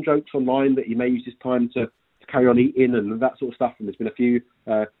 I've seen some jokes online that he may use this time to carry on eating and that sort of stuff. And there's been a few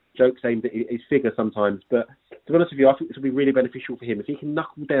jokes aimed at his figure sometimes. But to be honest with you, I think this will be really beneficial for him. If he can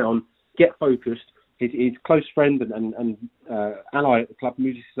knuckle down, get focused, his close friend and ally at the club,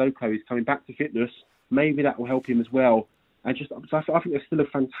 Moussa Sissoko, is coming back to fitness. Maybe that will help him as well. And I think there's still a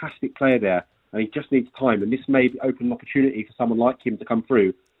fantastic player there, and he just needs time. And this may open an opportunity for someone like him to come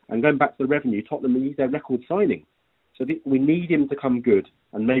through. And going back to the revenue, Tottenham use their record signing. So we need him to come good,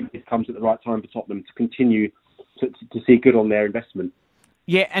 and maybe this comes at the right time for Tottenham to continue to see good on their investment.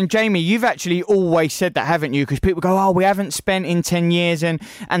 Yeah, and Jamie, you've actually always said that, haven't you? Because people go, we haven't spent in 10 years, and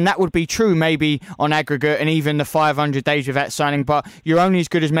that would be true maybe on aggregate and even the 500 days without signing, but you're only as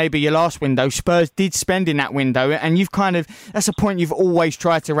good as maybe your last window. Spurs did spend in that window, and that's a point you've always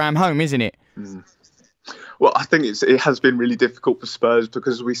tried to ram home, isn't it? Mm. Well, I think it has been really difficult for Spurs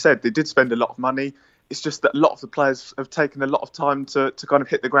because, as we said, they did spend a lot of money. It's just that a lot of the players have taken a lot of time to kind of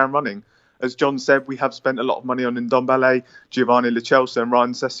hit the ground running. As John said, we have spent a lot of money on Ndombele, Giovanni Lo Celso and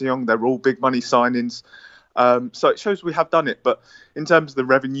Ryan Sessegnon. They're all big money signings. So it shows we have done it. But in terms of the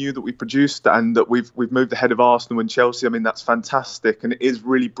revenue that we produced and that we've moved ahead of Arsenal and Chelsea, I mean, that's fantastic. And it is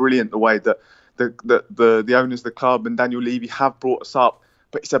really brilliant the way that the owners of the club and Daniel Levy have brought us up.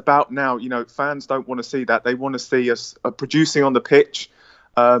 But it's about now, fans don't want to see that. They want to see us producing on the pitch.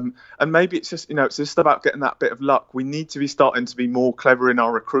 And maybe it's just about getting that bit of luck. We need to be starting to be more clever in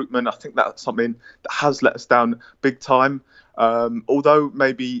our recruitment. I think that's something that has let us down big time. Although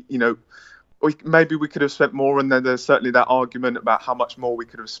maybe we could have spent more, and then there's certainly that argument about how much more we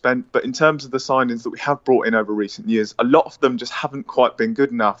could have spent. But in terms of the signings that we have brought in over recent years, a lot of them just haven't quite been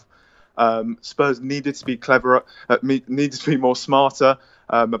good enough. Spurs needed to be cleverer, needed to be more smarter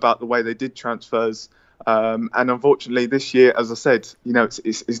about the way they did transfers. And unfortunately, this year, as I said,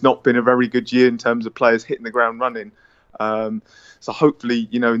 it's not been a very good year in terms of players hitting the ground running. So hopefully,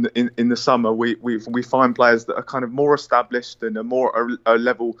 in the summer, we find players that are kind of more established and are more a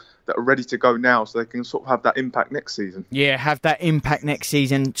level that are ready to go now, so they can sort of have that impact next season. Yeah, have that impact next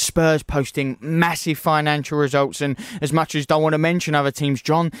season. Spurs posting massive financial results, and as much as don't want to mention other teams,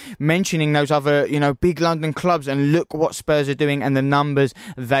 John mentioning those other, big London clubs, and look what Spurs are doing and the numbers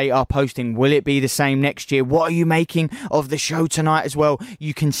they are posting. Will it be the same next year? What are you making of the show tonight as well?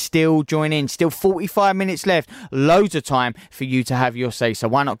 You can still join in. Still 45 minutes left. Loads of time for you to have your say. So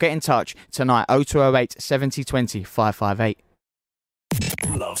why not get in touch tonight? 0208 70 20 558.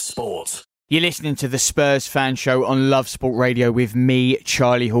 Love Sport. You're listening to the Spurs Fan Show on Love Sport Radio with me,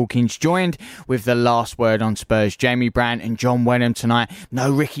 Charlie Hawkins, joined with the last word on Spurs, Jamie Brandt and John Wenham tonight.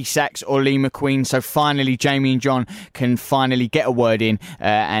 No Ricky Sachs or Lee McQueen, so finally Jamie and John can finally get a word in,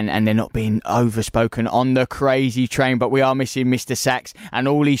 and they're not being overspoken on the crazy train, but we are missing Mr. Sachs and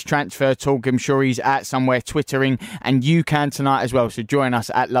all his transfer talk. I'm sure he's at somewhere twittering, and you can tonight as well, so join us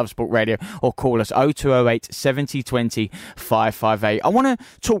at Love Sport Radio or call us 0208 70 20 558. I want to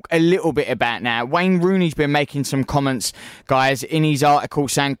talk a little bit about now. Wayne Rooney's been making some comments, guys, in his article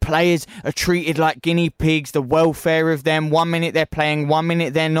saying players are treated like guinea pigs, the welfare of them. 1 minute they're playing, 1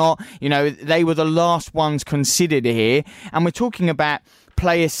 minute they're not. They were the last ones considered here. And we're talking about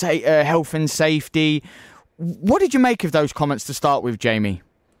player health and safety. What did you make of those comments to start with, Jamie?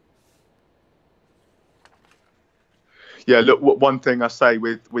 Yeah, look, one thing I say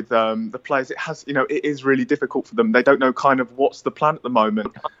with the players, it is really difficult for them. They don't know kind of what's the plan at the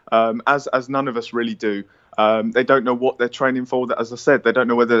moment, as none of us really do. They don't know what they're training for. As I said, they don't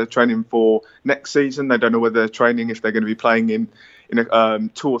know whether they're training for next season. They don't know whether they're training if they're going to be playing in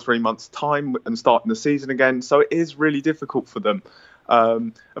 2 or 3 months' time and starting the season again. So it is really difficult for them.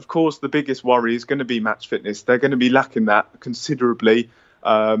 Of course, the biggest worry is going to be match fitness. They're going to be lacking that considerably.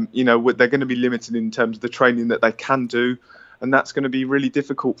 They're going to be limited in terms of the training that they can do, and that's going to be really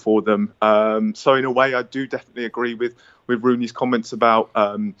difficult for them. So in a way, I do definitely agree with Rooney's comments about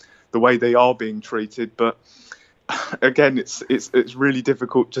the way they are being treated. But again, it's really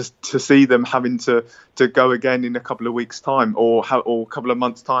difficult just to see them having to go again in a couple of weeks' time or a couple of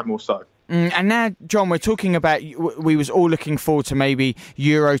months' time or so. And now, John, we're talking about, we was all looking forward to maybe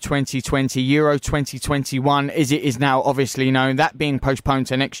Euro 2020, Euro 2021, as it is now obviously known, that being postponed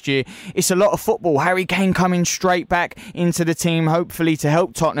to next year. It's a lot of football. Harry Kane coming straight back into the team, hopefully to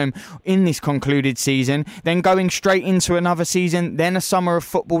help Tottenham in this concluded season, then going straight into another season, then a summer of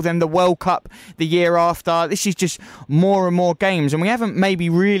football, then the World Cup the year after. This is just more and more games, and we haven't maybe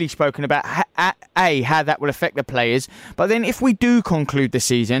really spoken about how that will affect the players. But then if we do conclude the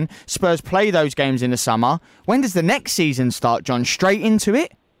season, Spurs play those games in the summer. When does the next season start, John? Straight into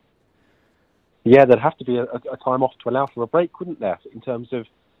it? Yeah, there'd have to be a time off to allow for a break, wouldn't there? In terms of,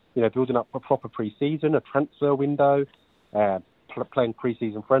 building up a proper pre-season, a transfer window, playing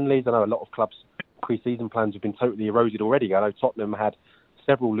pre-season friendlies. I know a lot of clubs' pre-season plans have been totally eroded already. I know Tottenham had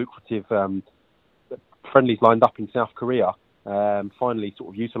several lucrative friendlies lined up in South Korea, finally sort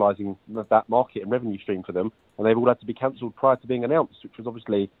of utilising that market and revenue stream for them, and they've all had to be cancelled prior to being announced, which was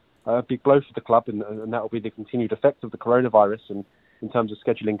obviously a big blow for the club, and that will be the continued effect of the coronavirus and in terms of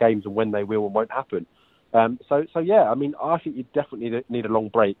scheduling games and when they will and won't happen. So yeah, I mean, I think you definitely need a long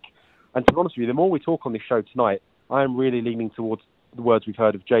break. And to be honest with you, the more we talk on this show tonight, I am really leaning towards the words we've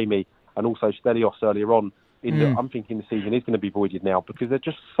heard of Jamie and also Stelios earlier on. That I'm thinking the season is going to be voided now because there are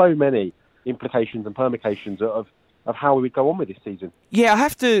just so many implications and permutations of how we would go on with this season. Yeah, I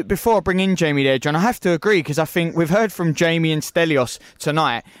have to, before I bring in Jamie there, John, I have to agree because I think we've heard from Jamie and Stelios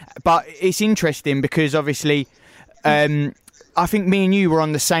tonight, but it's interesting because obviously I think me and you were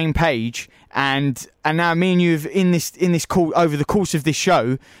on the same page, and now me and you have in this call over the course of this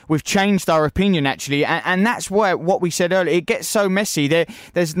show, we've changed our opinion actually, and that's why what we said earlier, it gets so messy.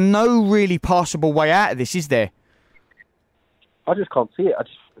 There's no really passable way out of this, is there? I just can't see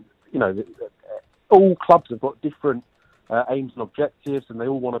it. All clubs have got different aims and objectives, and they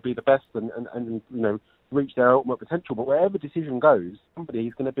all want to be the best and reach their ultimate potential. But wherever decision goes, somebody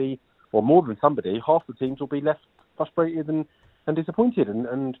is going to be, or more than somebody, half the teams will be left frustrated and disappointed.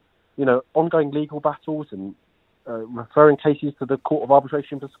 And ongoing legal battles and referring cases to the Court of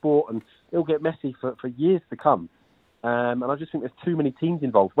Arbitration for Sport, and it'll get messy for years to come. And I just think there's too many teams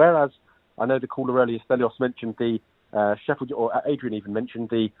involved. Whereas I know the caller earlier, Stelios, mentioned the Sheffield, or Adrian even mentioned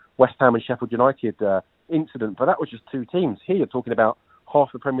the West Ham and Sheffield United incident, but that was just two teams. Here you're talking about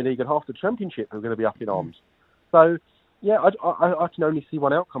half the Premier League and half the Championship who are going to be up in arms. So, yeah, I can only see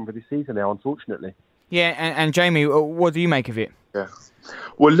one outcome for this season now, unfortunately. Yeah, and Jamie, what do you make of it? Yeah.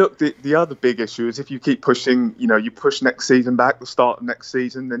 Well, look, the other big issue is if you keep pushing, you push next season back, the start of next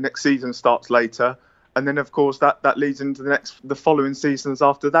season, the next season starts later, and then, of course, that leads into the following seasons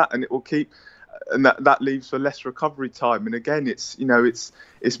after that, and it will keep... And that leaves for less recovery time. And again, it's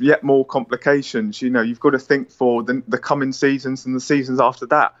yet more complications. You've got to think for the coming seasons and the seasons after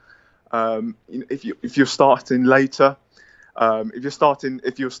that. If you're starting later, if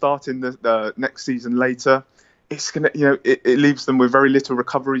you're starting the next season later, it's gonna it leaves them with very little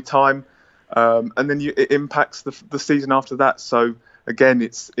recovery time, and then it impacts the season after that. So again,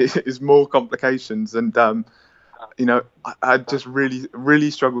 it is more complications and. I just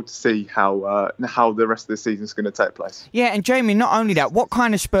really struggle to see how the rest of the season is going to take place. Yeah, and Jamie, not only that, what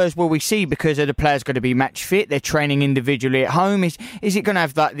kind of Spurs will we see because are the players going to be match fit? They're training individually at home. Is it going to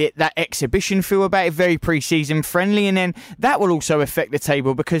have that exhibition feel about it, very pre-season friendly? And then that will also affect the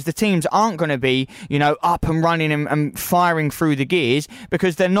table because the teams aren't going to be up and running and firing through the gears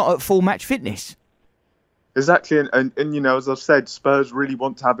because they're not at full match fitness. Exactly, and as I've said, Spurs really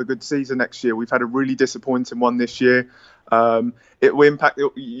want to have a good season next year. We've had a really disappointing one this year. It will impact.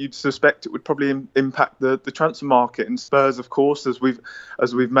 You'd suspect it would probably impact the transfer market. And Spurs, of course, as we've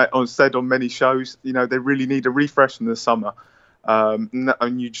said on many shows, they really need a refresh in the summer.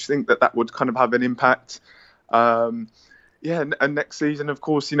 And you just think that would kind of have an impact. And next season, of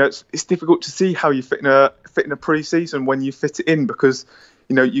course, it's difficult to see how you fit in a pre-season when you fit it in because.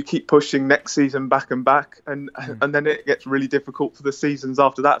 You keep pushing next season back and back, and then it gets really difficult for the seasons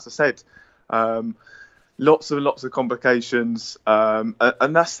after that. As I said, lots of complications, and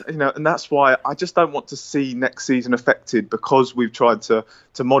that's why I just don't want to see next season affected because we've tried to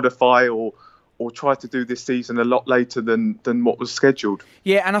modify or try to do this season a lot later than what was scheduled.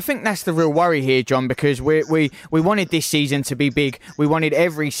 Yeah, and I think that's the real worry here, John, because we wanted this season to be big. We wanted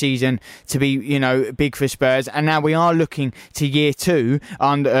every season to be, big for Spurs. And now we are looking to year two,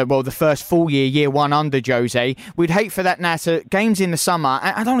 the first full year one under Jose. We'd hate for that now to games in the summer.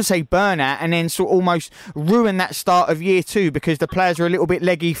 I don't want to say burnout and then sort of almost ruin that start of year two because the players are a little bit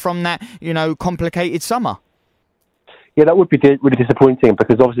leggy from that, complicated summer. Yeah, that would be really disappointing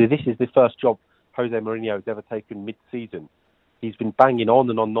because obviously this is the first job Jose Mourinho has ever taken mid-season. He's been banging on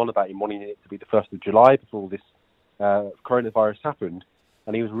and on about him wanting it to be the 1st of July before this coronavirus happened.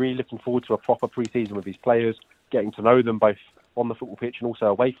 And he was really looking forward to a proper pre-season with his players, getting to know them both on the football pitch and also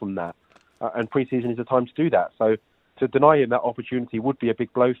away from that. And pre-season is a time to do that. So to deny him that opportunity would be a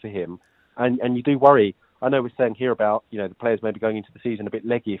big blow for him. And you do worry. I know we're saying here about, the players maybe going into the season a bit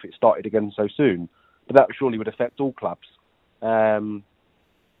leggy if it started again so soon. But that surely would affect all clubs.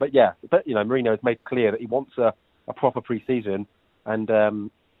 But Mourinho has made clear that he wants a proper pre-season, and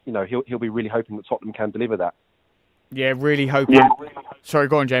he'll be really hoping that Tottenham can deliver that. Yeah, really hoping. Yeah. Sorry,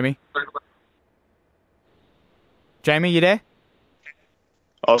 go on, Jamie. Jamie, you there?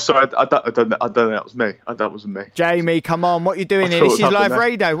 Oh, sorry, I don't know. That was me. That wasn't me. Jamie, come on, what are you doing here? This is live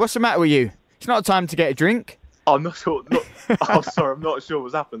radio. What's the matter with you? It's not time to get a drink. I'm not sure. Sorry, I'm not sure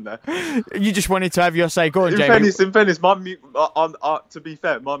what's happened there. You just wanted to have your say. Go on, Jamie. In fairness, my mute. To be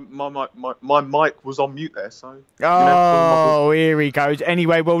fair, my mic was on mute there. So. Here he goes.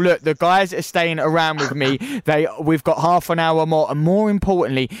 Anyway, well, look, the guys are staying around with me. We've got half an hour more, and more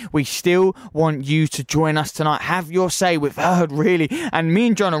importantly, we still want you to join us tonight. Have your say. We've heard really, and me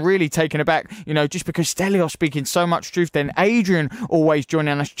and John are really taken aback. Just because speaking so much truth. Then Adrian always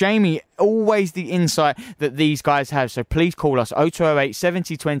joining us. Jamie, always the insight that these these guys have. So please call us 0208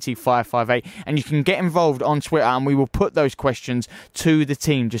 70 20 558, and you can get involved on Twitter, and we will put those questions to the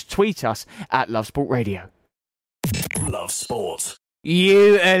team. Just tweet us at Love Sport Radio. Love Sport.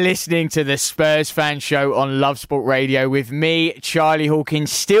 You are listening to the Spurs Fan Show on Love Sport Radio with me, Charlie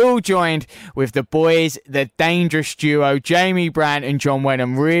Hawkins, still joined with the boys, the dangerous duo, Jamie Brand and John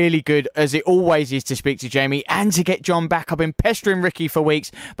Wenham. Really good, as it always is, to speak to Jamie and to get John back. I've been pestering Ricky for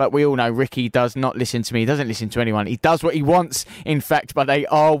weeks, but we all know Ricky does not listen to me. He doesn't listen to anyone. He does what he wants, in fact, but they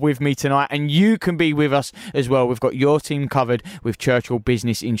are with me tonight, and you can be with us as well. We've got your team covered with Churchill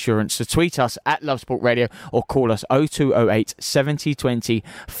Business Insurance. So tweet us at Love Sport Radio or call us 0208 70 20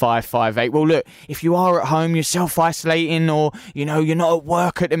 558. Well, look, if you are at home, you're self-isolating, or you're not at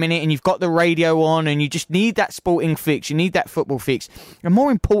work at the minute and you've got the radio on and you just need that sporting fix, you need that football fix, and more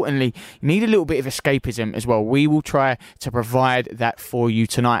importantly, you need a little bit of escapism as well, we will try to provide that for you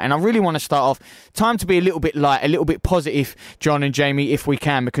tonight. And I really want to start off, time to be a little bit light, a little bit positive, John and Jamie, if we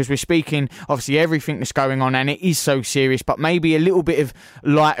can, because we're speaking obviously everything that's going on and it is so serious, but maybe a little bit of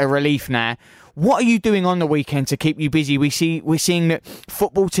lighter relief now. What are you doing on the weekend to keep you busy? We're seeing that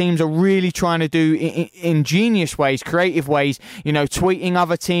football teams are really trying to do ingenious ways, creative ways, tweeting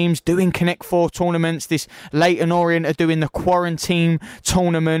other teams, doing Connect 4 tournaments. This Leyton Orient are doing the quarantine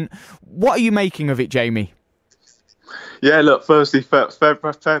tournament. What are you making of it, Jamie? Yeah, look, firstly, fair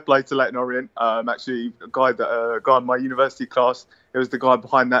play to Leyton Orient. Actually, a guy in my university class, it was the guy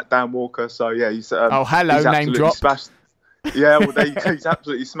behind that, Dan Walker. So, yeah, he's name drop. Smashed. Yeah, well, he's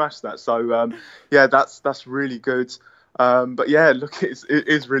absolutely smashed that. So, that's really good. But yeah, look, it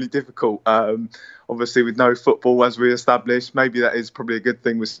is really difficult. Obviously, with no football, as we established, maybe that is probably a good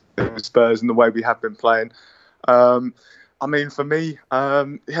thing with Spurs and the way we have been playing. For me,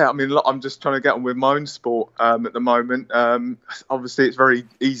 I'm just trying to get on with my own sport at the moment. Obviously, it's very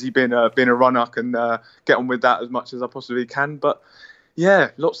easy being a runner. I can get on with that as much as I possibly can. But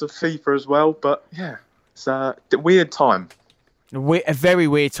yeah, lots of FIFA as well. But yeah. It's a weird time. A very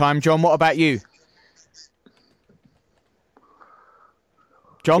weird time. John, what about you?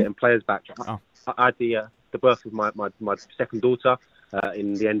 John? Getting players back. I had the birth of my second daughter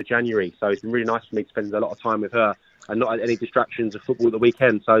in the end of January, so it's been really nice for me to spend a lot of time with her and not any distractions of football at the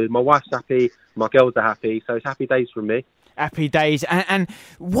weekend. So my wife's happy, my girls are happy, so it's happy days for me. Happy days. And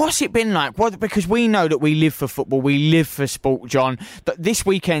what's it been like? Because we know that we live for football, we live for sport, John. But this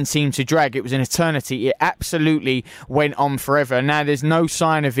weekend seemed to drag. It was an eternity. It absolutely went on forever. Now there's no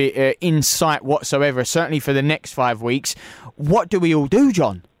sign of it in sight whatsoever, certainly for the next 5 weeks. What do we all do,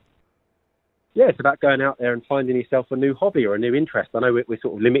 John? Yeah, it's about going out there and finding yourself a new hobby or a new interest. I know we're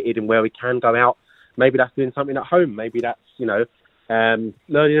sort of limited in where we can go out. Maybe that's doing something at home. Maybe that's, learning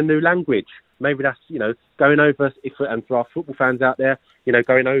a new language. Maybe that's, going over, and for our football fans out there,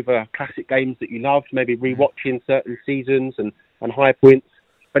 going over classic games that you loved, maybe rewatching certain seasons and high points.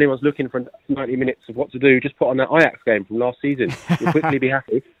 If anyone's looking for 90 minutes of what to do, just put on that Ajax game from last season. You'll quickly be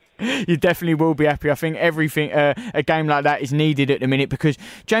happy. You definitely will be happy. I think everything, a game like that is needed at the minute because,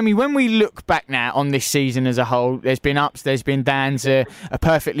 Jamie, when we look back now on this season as a whole, there's been ups, there's been downs, a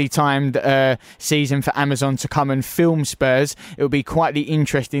perfectly timed season for Amazon to come and film Spurs. It'll be quite the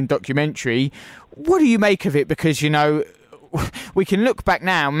interesting documentary. What do you make of it? Because, we can look back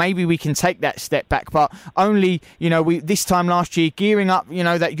now, maybe we can take that step back, but only, we this time last year, gearing up,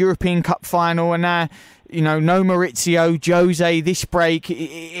 that European Cup final, and now, no Maurizio, Jose, this break,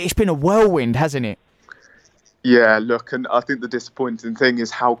 it's been a whirlwind, hasn't it? Yeah, look, and I think the disappointing thing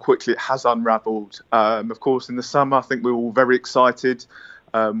is how quickly it has unravelled. Of course, in the summer, I think we were all very excited.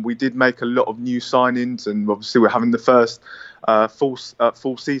 We did make a lot of new signings, and obviously we're having the first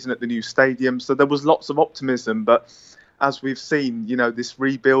full season at the new stadium, so there was lots of optimism, but as we've seen, this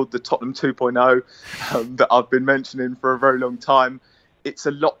rebuild, the Tottenham 2.0 that I've been mentioning for a very long time, it's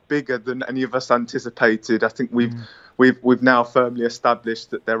a lot bigger than any of us anticipated. I think we've now firmly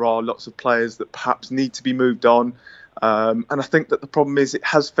established that there are lots of players that perhaps need to be moved on. And I think that the problem is it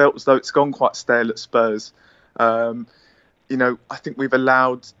has felt as though it's gone quite stale at Spurs. I think we've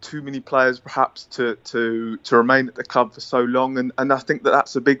allowed too many players perhaps to remain at the club for so long. And I think that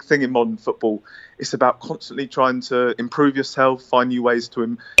that's a big thing in modern football. It's about constantly trying to improve yourself, find new ways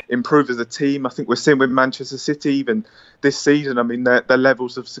to improve as a team. I think we're seeing with Manchester City even this season. I mean, their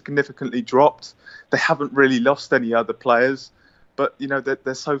levels have significantly dropped. They haven't really lost any other players. But,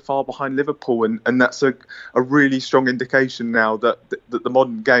 they're so far behind Liverpool. And that's a really strong indication now that the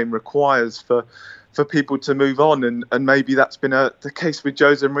modern game requires for people to move on, and maybe that's been the case with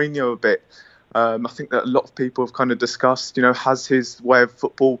Jose Mourinho a bit. I think that a lot of people have kind of discussed, has his way of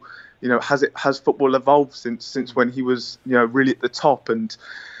football, has football evolved since when he was, really at the top, and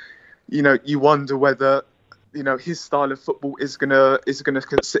you wonder whether his style of football is gonna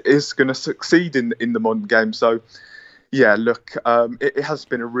succeed in the modern game. So yeah, look, it has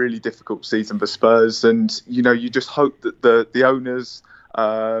been a really difficult season for Spurs, and you just hope that the owners,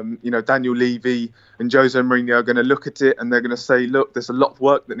 Daniel Levy and Jose Mourinho, are going to look at it and they're going to say, look, there's a lot of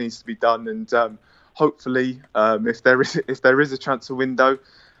work that needs to be done, and hopefully, if there is a transfer window,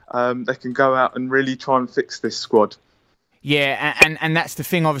 they can go out and really try and fix this squad. Yeah, and that's the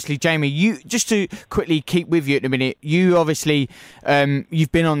thing, obviously, Jamie, you just to quickly keep with you at the minute, you obviously,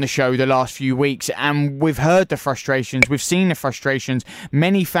 you've been on the show the last few weeks and we've heard the frustrations, we've seen the frustrations,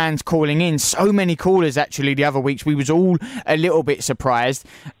 many fans calling in, so many callers actually the other weeks, we was all a little bit surprised.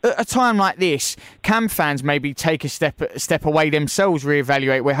 At a time like this, can fans maybe take a step away themselves,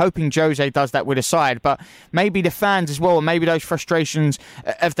 reevaluate? We're hoping Jose does that with a side, but maybe the fans as well, maybe those frustrations,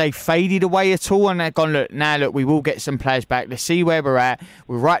 have they faded away at all and they've gone, look, we will get some players back. Let's see where we're at.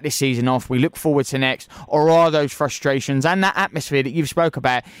 We'll write this season off. We look forward to next. Or are those frustrations and that atmosphere that you've spoke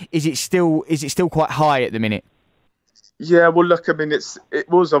about, is it still quite high at the minute? Yeah, well, look, I mean, it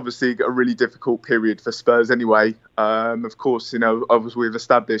was obviously a really difficult period for Spurs anyway. Of course, as we've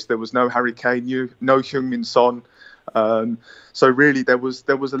established, there was no Harry Kane, no Heung-min Son. So really, there was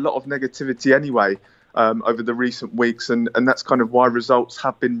a lot of negativity anyway over the recent weeks, and that's kind of why results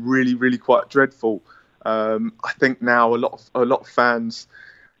have been really, really quite dreadful. I think now a lot of fans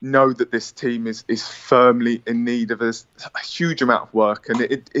know that this team is firmly in need of a huge amount of work, and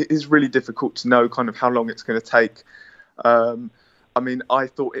it is really difficult to know kind of how long it's going to take. I mean, I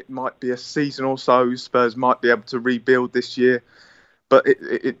thought it might be a season or so. Spurs might be able to rebuild this year, but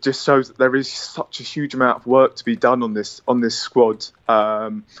it just shows that there is such a huge amount of work to be done on this squad.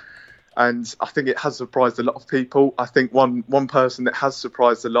 And I think it has surprised a lot of people. I think one person that has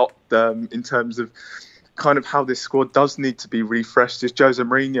surprised a lot in terms of kind of how this squad does need to be refreshed is Jose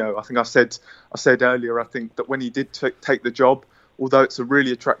Mourinho. I think I said earlier, I think that when he did take the job, although it's a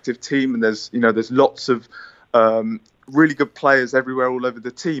really attractive team and there's lots of really good players everywhere all over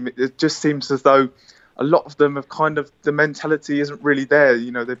the team, it just seems as though a lot of them have kind of, the mentality isn't really there.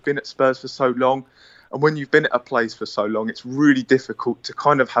 They've been at Spurs for so long, and when you've been at a place for so long, it's really difficult to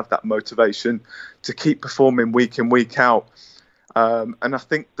kind of have that motivation to keep performing week in, week out. And I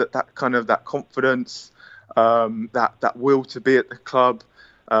think that kind of that confidence, that will to be at the club,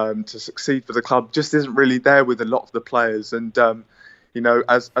 to succeed for the club, just isn't really there with a lot of the players. And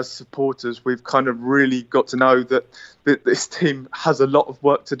as supporters, we've kind of really got to know that this team has a lot of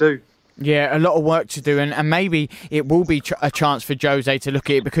work to do. Yeah, a lot of work to do, and maybe it will be a chance for Jose to look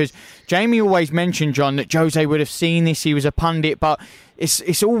at it, because Jamie always mentioned, John, that Jose would have seen this, he was a pundit, but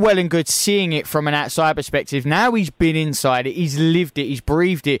it's all well and good seeing it from an outside perspective. Now he's been inside it, he's lived it, he's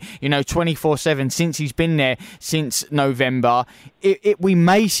breathed it, 24/7 since he's been there since November. We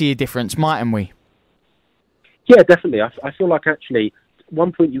may see a difference, mightn't we? Yeah, definitely. I feel like actually,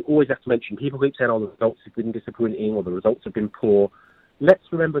 one point you always have to mention, people keep saying, the results have been disappointing or the results have been poor. Let's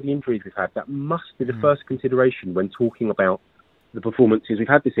remember the injuries we've had. That must be the first consideration when talking about the performances we've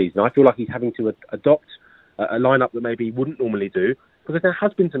had this season. I feel like he's having to adopt a lineup that maybe he wouldn't normally do, because there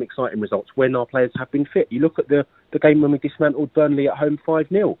has been some exciting results when our players have been fit. You look at the game when we dismantled Burnley at home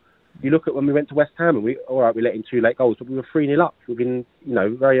 5-0. You look at when we went to West Ham and we let in 2 late goals, but we were 3-0 up within,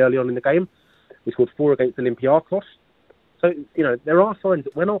 very early on in the game. We scored 4 against Olympiacos. So, there are signs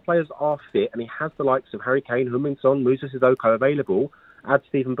that when our players are fit, and he has the likes of Harry Kane, Heung-min Son, Moussa Sissoko available, add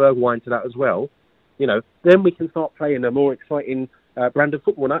Steven Bergwijn to that as well, then we can start playing a more exciting brand of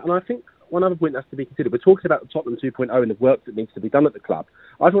football. And I think one other point that's to be considered, we're talking about the Tottenham 2.0 and the work that needs to be done at the club.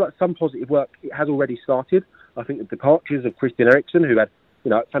 I feel like some positive work it has already started. I think the departures of Christian Eriksen, who had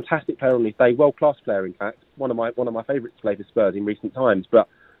a fantastic player on his day, world-class player in fact, one of my favourites to play for Spurs in recent times, but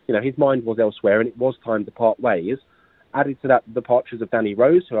his mind was elsewhere and it was time to part ways. Added to that, the departures of Danny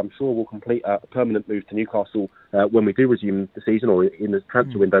Rose, who I'm sure will complete a permanent move to Newcastle when we do resume the season, or in the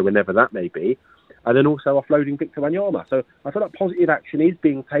transfer window, whenever that may be. And then also offloading Victor Wanyama. So I feel like positive action is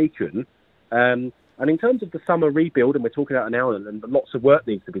being taken. And in terms of the summer rebuild, and we're talking about it now, and lots of work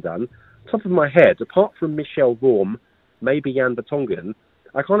needs to be done, top of my head, apart from Michel Vorm, maybe Jan Vertonghen,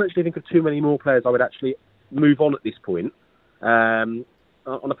 I can't actually think of too many more players I would actually move on at this point.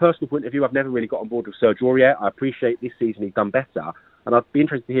 On a personal point of view, I've never really got on board with Serge Aurier. I appreciate this season he's done better. And I'd be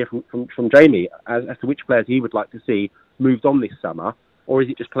interested to hear from Jamie as to which players he would like to see moved on this summer, or is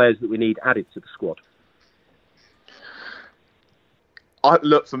it just players that we need added to the squad?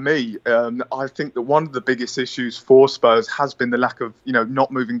 Look, for me, I think that one of the biggest issues for Spurs has been the lack of,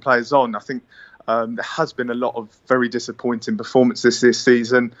 not moving players on. I think there has been a lot of very disappointing performances this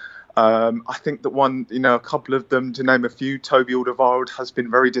season. I think that a couple of them, to name a few, Toby Alderweireld has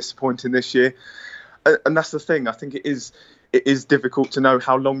been very disappointing this year. and that's the thing. I think it is difficult to know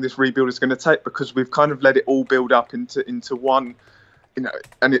how long this rebuild is going to take, because we've kind of let it all build up into one,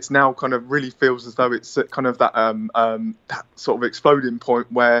 and it's now kind of really feels as though it's kind of that sort of exploding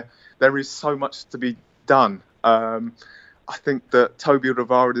point where there is so much to be done. I think that Toby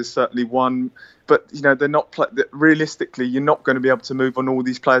Alderweireld is certainly one, but they're not realistically. You're not going to be able to move on all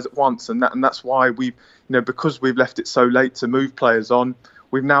these players at once, and that's why we, because we've left it so late to move players on,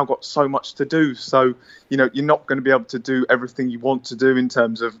 we've now got so much to do. So you're not going to be able to do everything you want to do in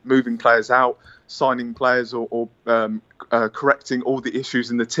terms of moving players out, signing players, or correcting all the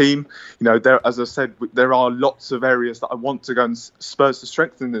issues in the team. There, as I said, there are lots of areas that I want to go and Spurs to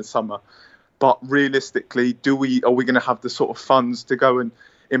strengthen this summer. But realistically, are we going to have the sort of funds to go and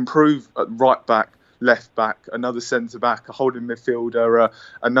improve at right back, left back, another centre back, a holding midfielder,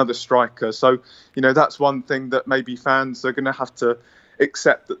 another striker? So, that's one thing that maybe fans are going to have to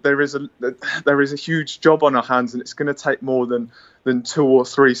accept, that there is a huge job on our hands, and it's going to take more than 2 or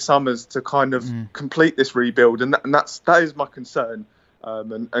 3 summers to kind of complete this rebuild, and that is my concern,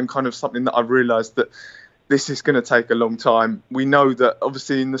 and kind of something that I've realised, that this is going to take a long time. We know that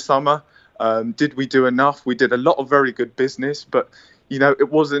obviously in the summer. Did we do enough? We did a lot of very good business, but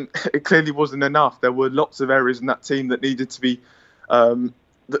it clearly wasn't enough. There were lots of areas in that team that needed to be kind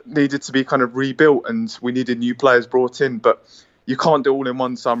of rebuilt, and we needed new players brought in. But you can't do all in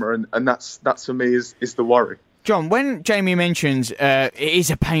one summer, and that's for me is the worry. John, when Jamie mentions it is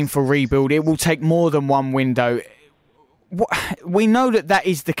a painful rebuild, it will take more than one window. We know that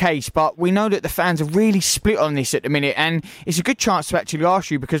is the case, but we know that the fans are really split on this at the minute, and it's a good chance to actually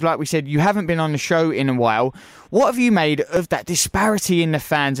ask you, because like we said, you haven't been on the show in a while. What have you made of that disparity in the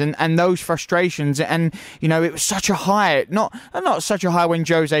fans and those frustrations? And, it was such a high, not such a high when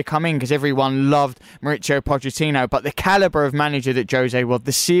Jose come in, because everyone loved Mauricio Pochettino, but the calibre of manager that Jose was,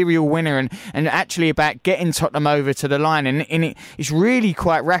 the serial winner, and actually about getting Tottenham over to the line, and it's really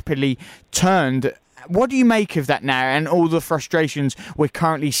quite rapidly turned. What do you make of that now, and all the frustrations we're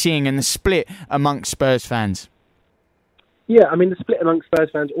currently seeing, and the split amongst Spurs fans? Yeah, I mean, the split amongst Spurs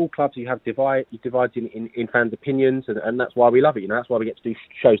fans, all clubs, you divide in fans' opinions, and that's why we love it. That's why we get to do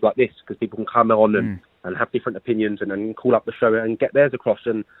shows like this, because people can come on and have different opinions, and then call up the show and get theirs across.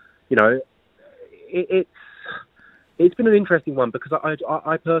 And it's been an interesting one, because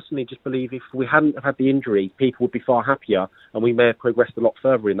I personally just believe if we hadn't have had the injury, people would be far happier, and we may have progressed a lot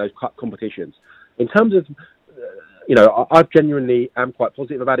further in those competitions. In terms of, I genuinely am quite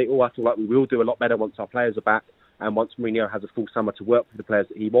positive about it all. I feel like we will do a lot better once our players are back, and once Mourinho has a full summer to work with the players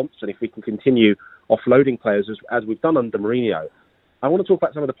that he wants, and if we can continue offloading players as we've done under Mourinho. I want to talk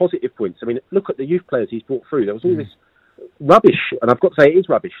about some of the positive points. I mean, look at the youth players he's brought through. There was all this rubbish, and I've got to say it is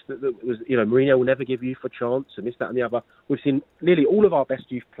rubbish. That was, Mourinho will never give youth a chance, and this, that, and the other. We've seen nearly all of our best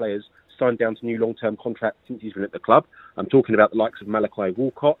youth players signed down to new long-term contracts since he's been at the club. I'm talking about the likes of Malachi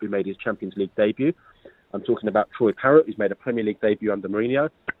Walcott, who made his Champions League debut. I'm talking about Troy Parrott, who's made a Premier League debut under Mourinho.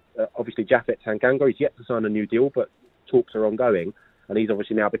 Obviously, Japhet Tanganga, he's yet to sign a new deal, but talks are ongoing. And he's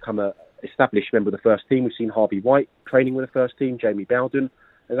obviously now become an established member of the first team. We've seen Harvey White training with the first team, Jamie Bowden.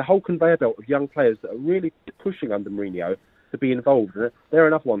 There's a whole conveyor belt of young players that are really pushing under Mourinho to be involved. And they're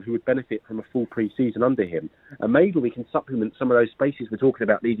another one who would benefit from a full pre-season under him. And maybe we can supplement some of those spaces we're talking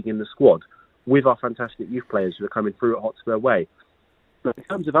about leading in the squad with our fantastic youth players who are coming through at Hotspur Way. But in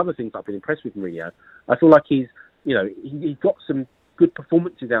terms of other things I've been impressed with Mourinho, I feel like he got some good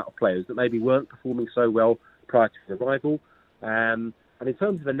performances out of players that maybe weren't performing so well prior to his arrival. And in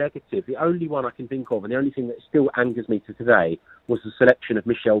terms of a negative, the only one I can think of, and the only thing that still angers me to today, was the selection of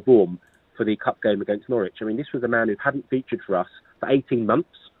Michel Vorm for the cup game against Norwich. I mean, this was a man who hadn't featured for us for 18 months,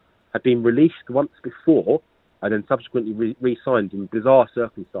 had been released once before, and then subsequently re-signed in bizarre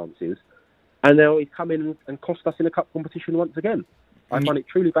circumstances. And now he's come in and cost us in a cup competition once again. I find it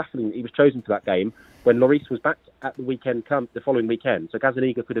truly baffling that he was chosen for that game when Lloris was back at the following weekend. So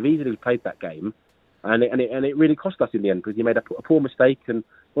Gazzaniga could have easily played that game, and it really cost us in the end, because he made a poor mistake, and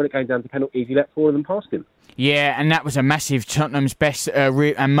when it came down to penalties, he let 4 of them past him. Yeah, and that was a massive Tottenham's best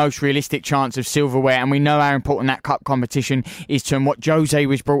and most realistic chance of silverware, and we know how important that cup competition is to him. What Jose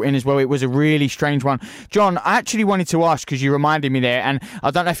was brought in as well, it was a really strange one. John, I actually wanted to ask, because you reminded me there, and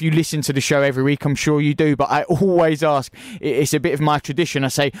I don't know if you listen to the show every week, I'm sure you do, but I always ask, it's a bit of my tradition, I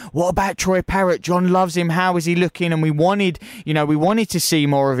say, what about Troy Parrott? John loves him, how is he looking? And we wanted to see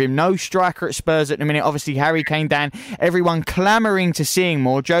more of him. No striker at Spurs at the minute, obviously Harry Kane down, everyone clamouring to seeing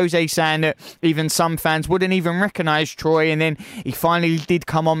more. Jose saying that even some fans wouldn't even recognise Troy, and then he finally did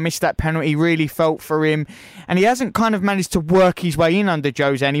come on, missed that penalty, really felt for him, and he hasn't kind of managed to work his way in under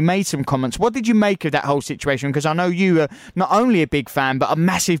Jose, and he made some comments. What did you make of that whole situation? Because I know you are not only a big fan, but a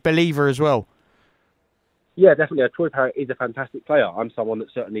massive believer as well. Yeah, definitely. Troy Parrott is a fantastic player. I'm someone that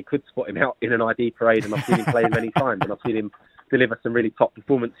certainly could spot him out in an ID parade, and I've seen him play many times, and I've seen him deliver some really top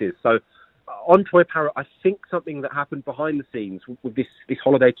performances. So on Troy Parrott, I think something that happened behind the scenes with this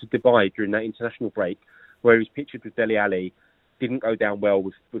holiday to Dubai during that international break, where he was pictured with Dele Alli, didn't go down well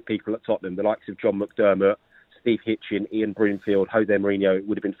with people at Tottenham, the likes of John McDermott, Steve Hitchin, Ian Broomfield, Jose Mourinho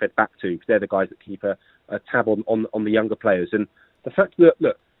would have been fed back to, because they're the guys that keep a tab on the younger players. And the fact that,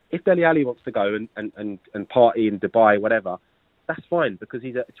 look, if Dele Alli wants to go and party in Dubai, whatever, that's fine, because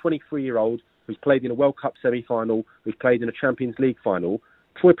he's a 23-year-old who's played in a World Cup semi-final, who's played in a Champions League final.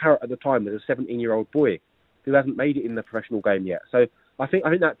 Troy Parrott at the time was a 17-year-old boy who hasn't made it in the professional game yet. So I think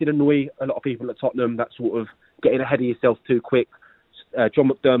that did annoy a lot of people at Tottenham, that sort of getting ahead of yourself too quick. John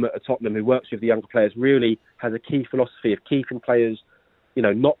McDermott at Tottenham, who works with the younger players, really has a key philosophy of keeping players,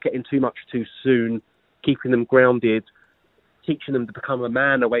 not getting too much too soon, keeping them grounded, teaching them to become a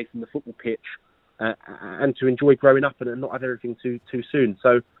man away from the football pitch, and to enjoy growing up and not have everything too soon.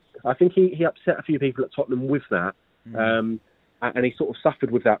 So I think he upset a few people at Tottenham with that, and he sort of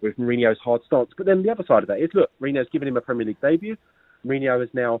suffered with that with Mourinho's hard stance. But then the other side of that is, look, Mourinho's given him a Premier League debut.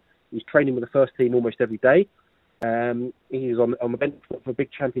 Mourinho he's training with the first team almost every day. He's on the bench for big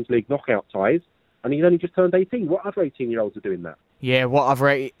Champions League knockout ties, and he's only just turned 18. What other 18-year-olds are doing that? Yeah, what other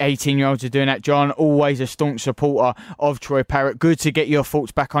 18-year-olds are doing that, John? Always a staunch supporter of Troy Parrott. Good to get your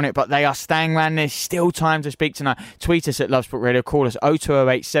thoughts back on it, but they are staying around. There's still time to speak tonight. Tweet us at Love Sport Radio. Call us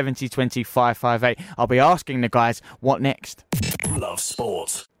 0208 70 20 558. I'll be asking the guys, what next? Love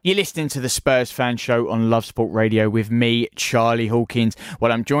Sport. You're listening to the Spurs Fan Show on Love Sport Radio with me, Charlie Hawkins.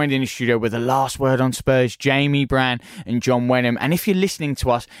 Well, I'm joined in the studio with the last word on Spurs, Jamie Brand and John Wenham. And if you're listening to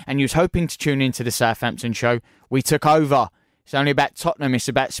us and you was hoping to tune into the Southampton show, we took over. It's only about Tottenham, it's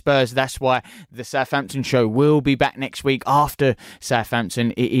about Spurs. That's why the Southampton show will be back next week after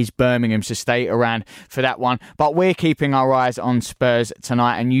Southampton. It is Birmingham, so stay around for that one. But we're keeping our eyes on Spurs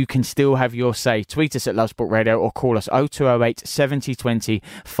tonight, and you can still have your say. Tweet us at Love Sport Radio or call us 0208 70 20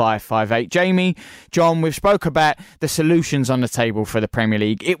 558. Jamie, John, we've spoke about the solutions on the table for the Premier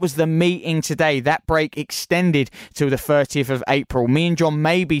League. It was the meeting today. That break extended till the 30th of April. Me and John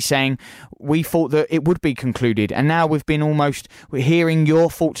may be saying we thought that it would be concluded, and now we've been we're hearing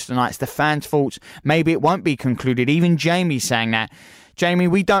your thoughts tonight. It's the fans' thoughts. Maybe it won't be concluded. Even Jamie's saying that. Jamie,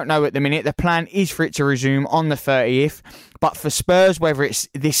 we don't know at the minute. The plan is for it to resume on the 30th. But for Spurs, whether it's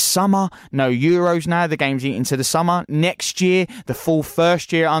this summer, no Euros now, the game's into the summer, next year, the full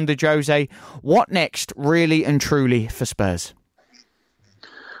first year under Jose, what next really and truly for Spurs?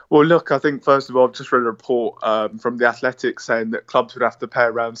 Well, look, I think, first of all, I've just read a report from The Athletic saying that clubs would have to pay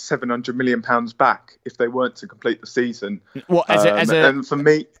around £700 million back if they weren't to complete the season. What, and for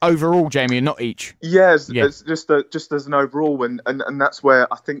me, overall, Jamie, not each? Yes, yeah. It's just as an overall, and that's where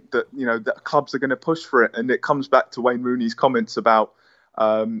I think that, that clubs are going to push for it. And it comes back to Wayne Rooney's comments about,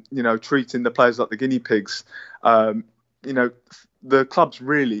 treating the players like the guinea pigs. The clubs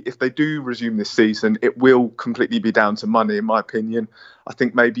really, if they do resume this season, it will completely be down to money, in my opinion. I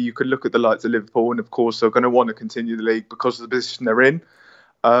think maybe you could look at the likes of Liverpool, and of course they're going to want to continue the league because of the position they're in.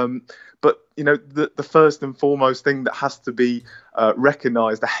 But, the first and foremost thing that has to be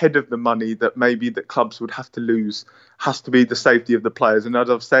recognised ahead of the money that maybe that clubs would have to lose has to be the safety of the players. And as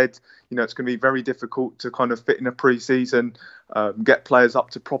I've said, it's going to be very difficult to kind of fit in a pre-season, get players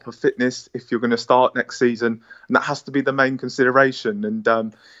up to proper fitness if you're going to start next season. And that has to be the main consideration.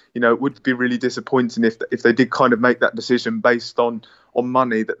 And, it would be really disappointing if they did kind of make that decision based on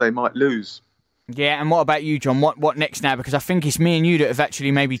money that they might lose. Yeah, and what about you, John? What next now? Because I think it's me and you that have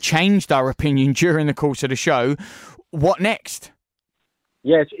actually maybe changed our opinion during the course of the show. What next?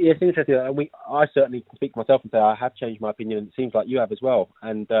 Yeah, it's interesting. I certainly can speak for myself and say I have changed my opinion, and it seems like you have as well.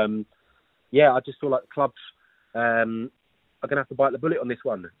 And I just feel like clubs are going to have to bite the bullet on this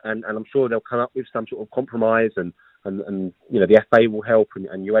one, and I'm sure they'll come up with some sort of compromise, and the FA will help, and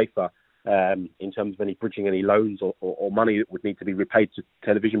UEFA. In terms of any bridging any loans or money that would need to be repaid to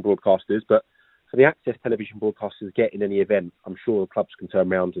television broadcasters. But for the access television broadcasters get in any event, I'm sure clubs can turn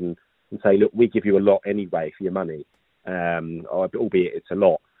around and say, look, we give you a lot anyway for your money, albeit it's a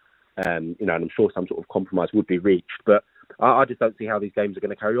lot. And I'm sure some sort of compromise would be reached. But I just don't see how these games are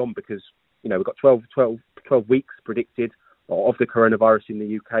going to carry on, because, we've got 12 weeks predicted of the coronavirus in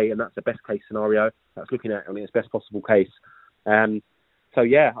the UK, and that's the best case scenario. That's looking at its best possible case. So,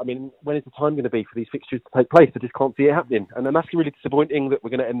 when is the time going to be for these fixtures to take place? I just can't see it happening. And then that's really disappointing that we're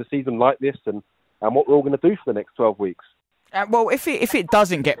going to end the season like this, and what we're all going to do for the next 12 weeks. Well, if it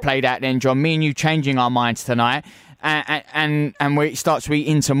doesn't get played out then, John, me and you changing our minds tonight, and we start to eat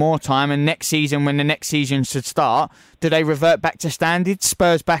into more time, and next season, when the next season should start, do they revert back to standards?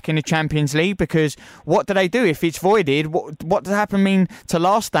 Spurs back in the Champions League? Because what do they do if it's voided? What does happen mean to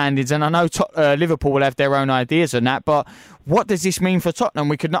last standards? And I know Liverpool will have their own ideas on that, but what does this mean for Tottenham?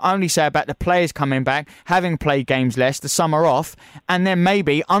 We could not only say about the players coming back, having played games less, the summer off, and then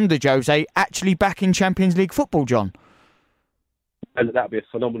maybe under Jose actually back in Champions League football, John. And that would be a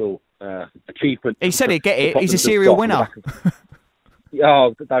phenomenal achievement. He said he'd get it. He's a serial winner.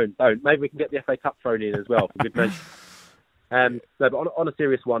 Oh, don't. Maybe we can get the FA Cup thrown in as well, for good measure. No, but on a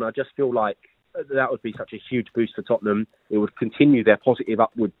serious one, I just feel like that would be such a huge boost for Tottenham. It would continue their positive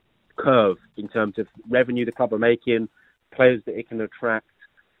upward curve in terms of revenue the club are making, players that it can attract,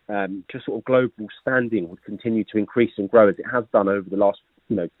 just sort of global standing would continue to increase and grow as it has done over the last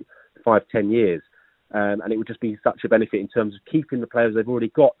 5-10 years. And it would just be such a benefit in terms of keeping the players they've already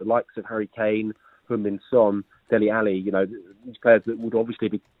got, the likes of Harry Kane, Heung-min Son, Dele Alli, these players that would obviously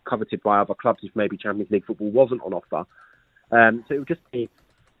be coveted by other clubs if maybe Champions League football wasn't on offer. So it would just be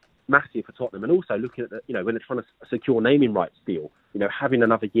massive for Tottenham. And also looking at when they're trying to secure naming rights deal, having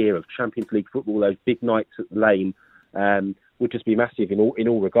another year of Champions League football, those big nights at the Lane, would just be massive in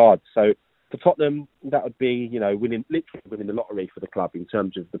all regards. So for Tottenham, that would be, literally winning the lottery for the club in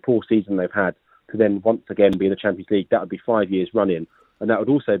terms of the poor season they've had, to then once again be in the Champions League. That would be 5 years running. And that would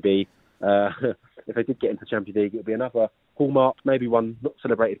also be, if they did get into the Champions League, it would be another hallmark, maybe one not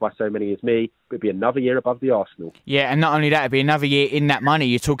celebrated by so many as me, but it'd be another year above the Arsenal. Yeah, and not only that, it'd be another year in that money.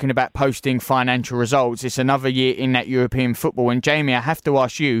 You're talking about posting financial results. It's another year in that European football. And Jamie, I have to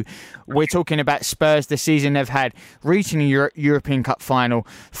ask you, we're talking about Spurs, the season they've had, reaching a European Cup final,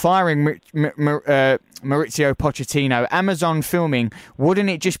 firing Maurizio Pochettino, Amazon filming. Wouldn't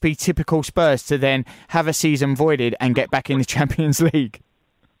it just be typical Spurs to then have a season voided and get back in the Champions League?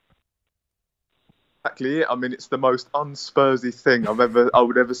 Exactly it. I mean, it's the most unspursy thing I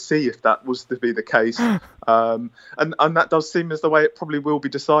would ever see if that was to be the case. And that does seem as the way it probably will be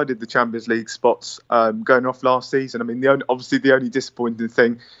decided, the Champions League spots going off last season. I mean, the only disappointing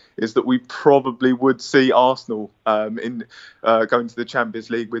thing is that we probably would see Arsenal in going to the Champions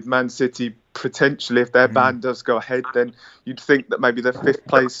League, with Man City potentially, if their ban does go ahead, then you'd think that maybe the fifth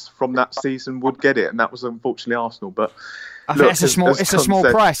place from that season would get it, and that was unfortunately Arsenal. But I think it's a small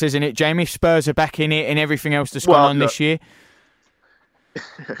price, isn't it, Jamie? If Spurs are back in it and everything else that's gone on this year.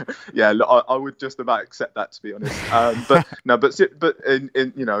 Yeah, look, I would just about accept that, to be honest. But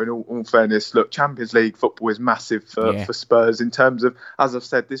in all fairness, look, Champions League football is massive for Spurs in terms of, as I've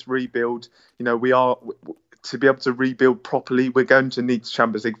said, this rebuild. We are, to be able to rebuild properly, we're going to need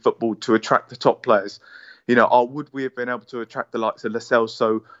Champions League football to attract the top players. Would we have been able to attract the likes of Lo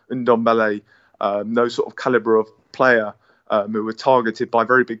Celso and Ndombele, those sort of calibre of player who were targeted by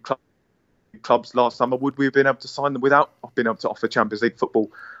very big clubs last summer? Would we have been able to sign them without being able to offer Champions League football?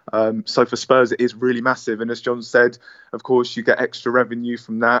 So for Spurs, it is really massive. And as John said, of course, you get extra revenue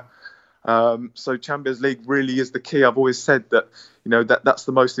from that. So Champions League really is the key. I've always said that, that's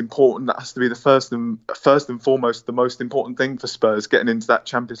the most important. That has to be the first and foremost, the most important thing for Spurs, getting into that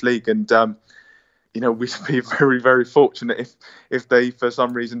Champions League. And, we'd be very, very fortunate if they, for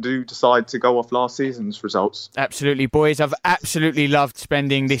some reason, do decide to go off last season's results. Absolutely, boys. I've absolutely loved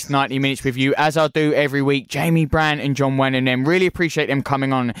spending this 90 minutes with you, as I do every week. Jamie Brand and John Wenham, really appreciate them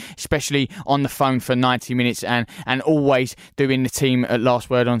coming on, especially on the phone for 90 minutes and always doing the team at Last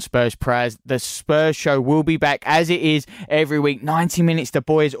Word on Spurs prayers. The Spurs show will be back as it is every week. 90 minutes, the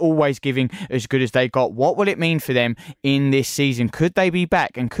boys always giving as good as they got. What will it mean for them in this season? Could they be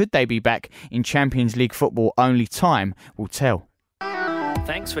back? And could they be back in Champions League football? Only time will tell.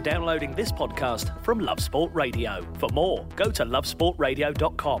 Thanks for downloading this podcast from Love Sport Radio. For more, go to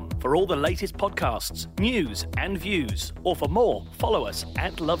lovesportradio.com for all the latest podcasts, news and views. Or for more, follow us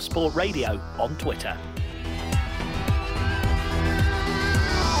at Love Sport Radio on Twitter.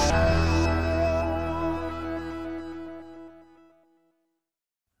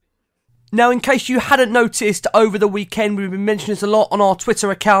 Now, in case you hadn't noticed, over the weekend, we've been mentioning this a lot on our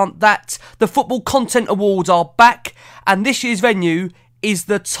Twitter account, that the Football Content Awards are back, and this year's venue is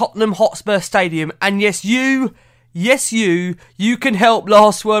the Tottenham Hotspur Stadium. And yes, you can help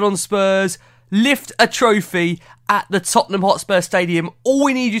Last Word on Spurs lift a trophy at the Tottenham Hotspur Stadium. All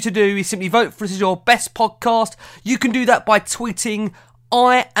we need you to do is simply vote for us as your best podcast. You can do that by tweeting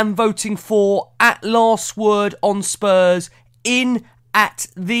 "I am voting for" at Last Word on Spurs in at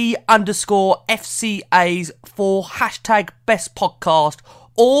 _FCAs for hashtag best podcast,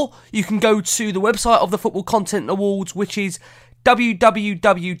 or you can go to the website of the Football Content Awards, which is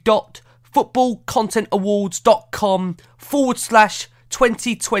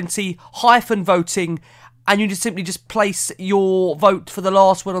www.footballcontentawards.com/2020-voting, and you just simply just place your vote for the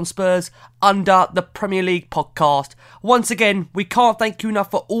Last Word on Spurs under the Premier League podcast. Once again, we can't thank you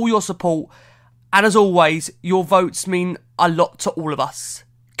enough for all your support, and as always, your votes mean a lot to all of us.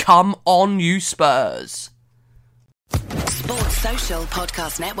 Come on, you Spurs. Sports Social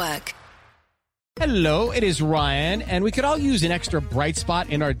Podcast Network. Hello, it is Ryan, and we could all use an extra bright spot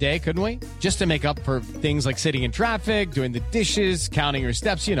in our day, couldn't we? Just to make up for things like sitting in traffic, doing the dishes, counting your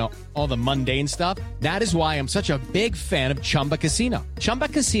steps, you know, all the mundane stuff. That is why I'm such a big fan of Chumba Casino. Chumba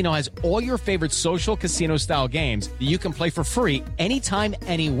Casino has all your favorite social casino-style games that you can play for free anytime,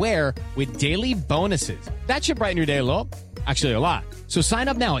 anywhere with daily bonuses. That should brighten your day a little. Actually, a lot. So sign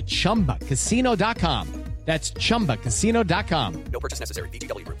up now at ChumbaCasino.com. That's ChumbaCasino.com. No purchase necessary.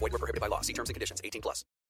 VGW Group. Void where prohibited by law. See terms and conditions. 18+.